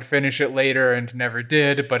said I would finish it later and never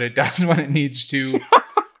did, but it does when it needs to.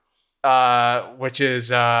 Which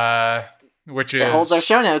is it holds our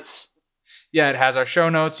show notes. Yeah, it has our show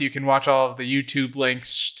notes. You can watch all of the YouTube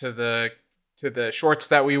links to the shorts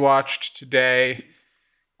that we watched today.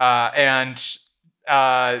 And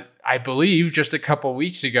I believe just a couple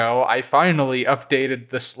weeks ago, I finally updated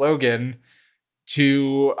the slogan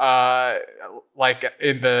to like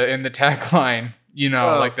in the tagline, you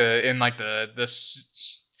know, like the intro thing,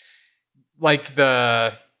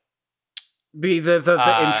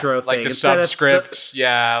 like the subscripts,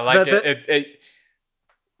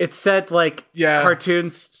 It said like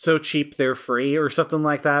cartoons so cheap they're free or something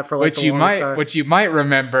like that for like which you might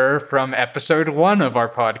remember from episode 1 of our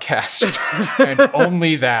podcast, and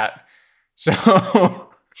only that. So,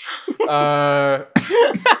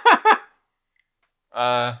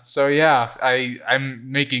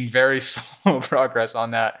 I'm making very slow progress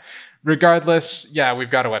on that. Regardless, we've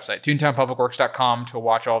got a website, toontownpublicworks.com, to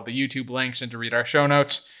watch all of the YouTube links and to read our show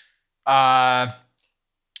notes. And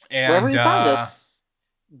wherever you find us,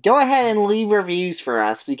 go ahead and leave reviews for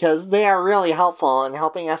us because they are really helpful in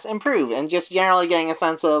helping us improve and just generally getting a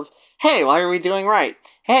sense of, hey, what are we doing right?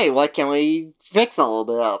 Hey, what can we fix a little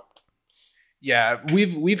bit up? Yeah,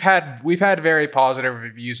 we've had very positive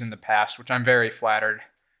reviews in the past, which I'm very flattered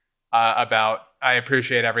about. I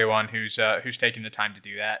appreciate everyone who's taking the time to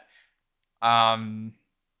do that.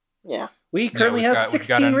 We currently have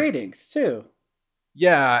 16 ratings too.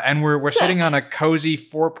 Yeah, and we're sitting on a cozy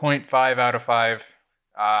 4.5 out of 5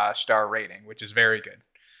 star rating, which is very good.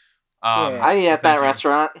 I'd eat at that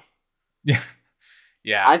restaurant. Yeah.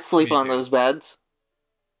 I'd sleep on those beds.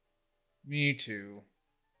 Me too.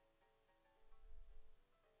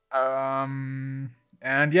 And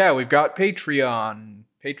we've got Patreon.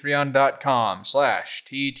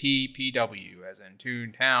 Patreon.com/TTPW, as in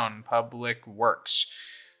Toontown Public Works.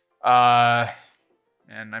 And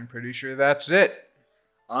I'm pretty sure that's it.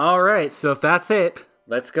 All right, so if that's it,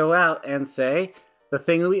 let's go out and say the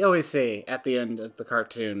thing that we always say at the end of the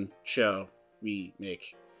cartoon show we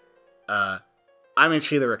make. I'm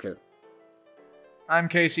Ichi the Raccoon. I'm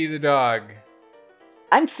Casey the dog.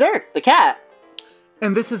 I'm Cirque the cat.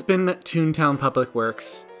 And this has been Toontown Public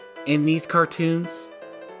Works. In these cartoons,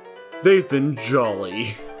 they've been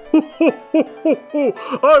jolly.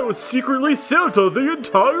 I was secretly Santa the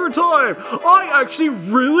entire time. I actually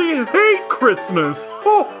really hate Christmas.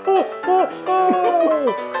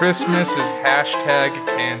 Christmas is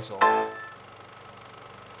 #canceled.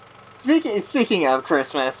 Speaking of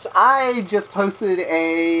Christmas, I just posted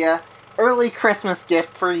a early Christmas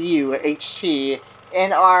gift for you, HT,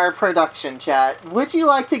 in our production chat. Would you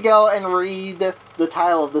like to go and read the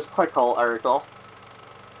title of this ClickHole article?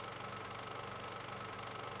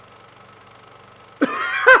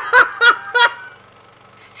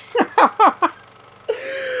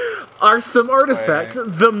 Awesome artifact.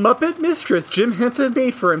 The Muppet Mistress Jim Henson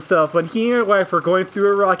made for himself when he and his wife were going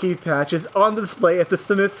through a rocky patch is on display at the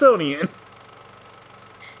Smithsonian.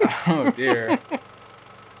 Oh dear.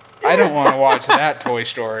 I don't want to watch that Toy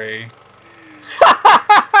Story.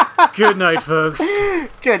 Good night, folks.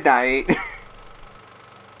 Good night.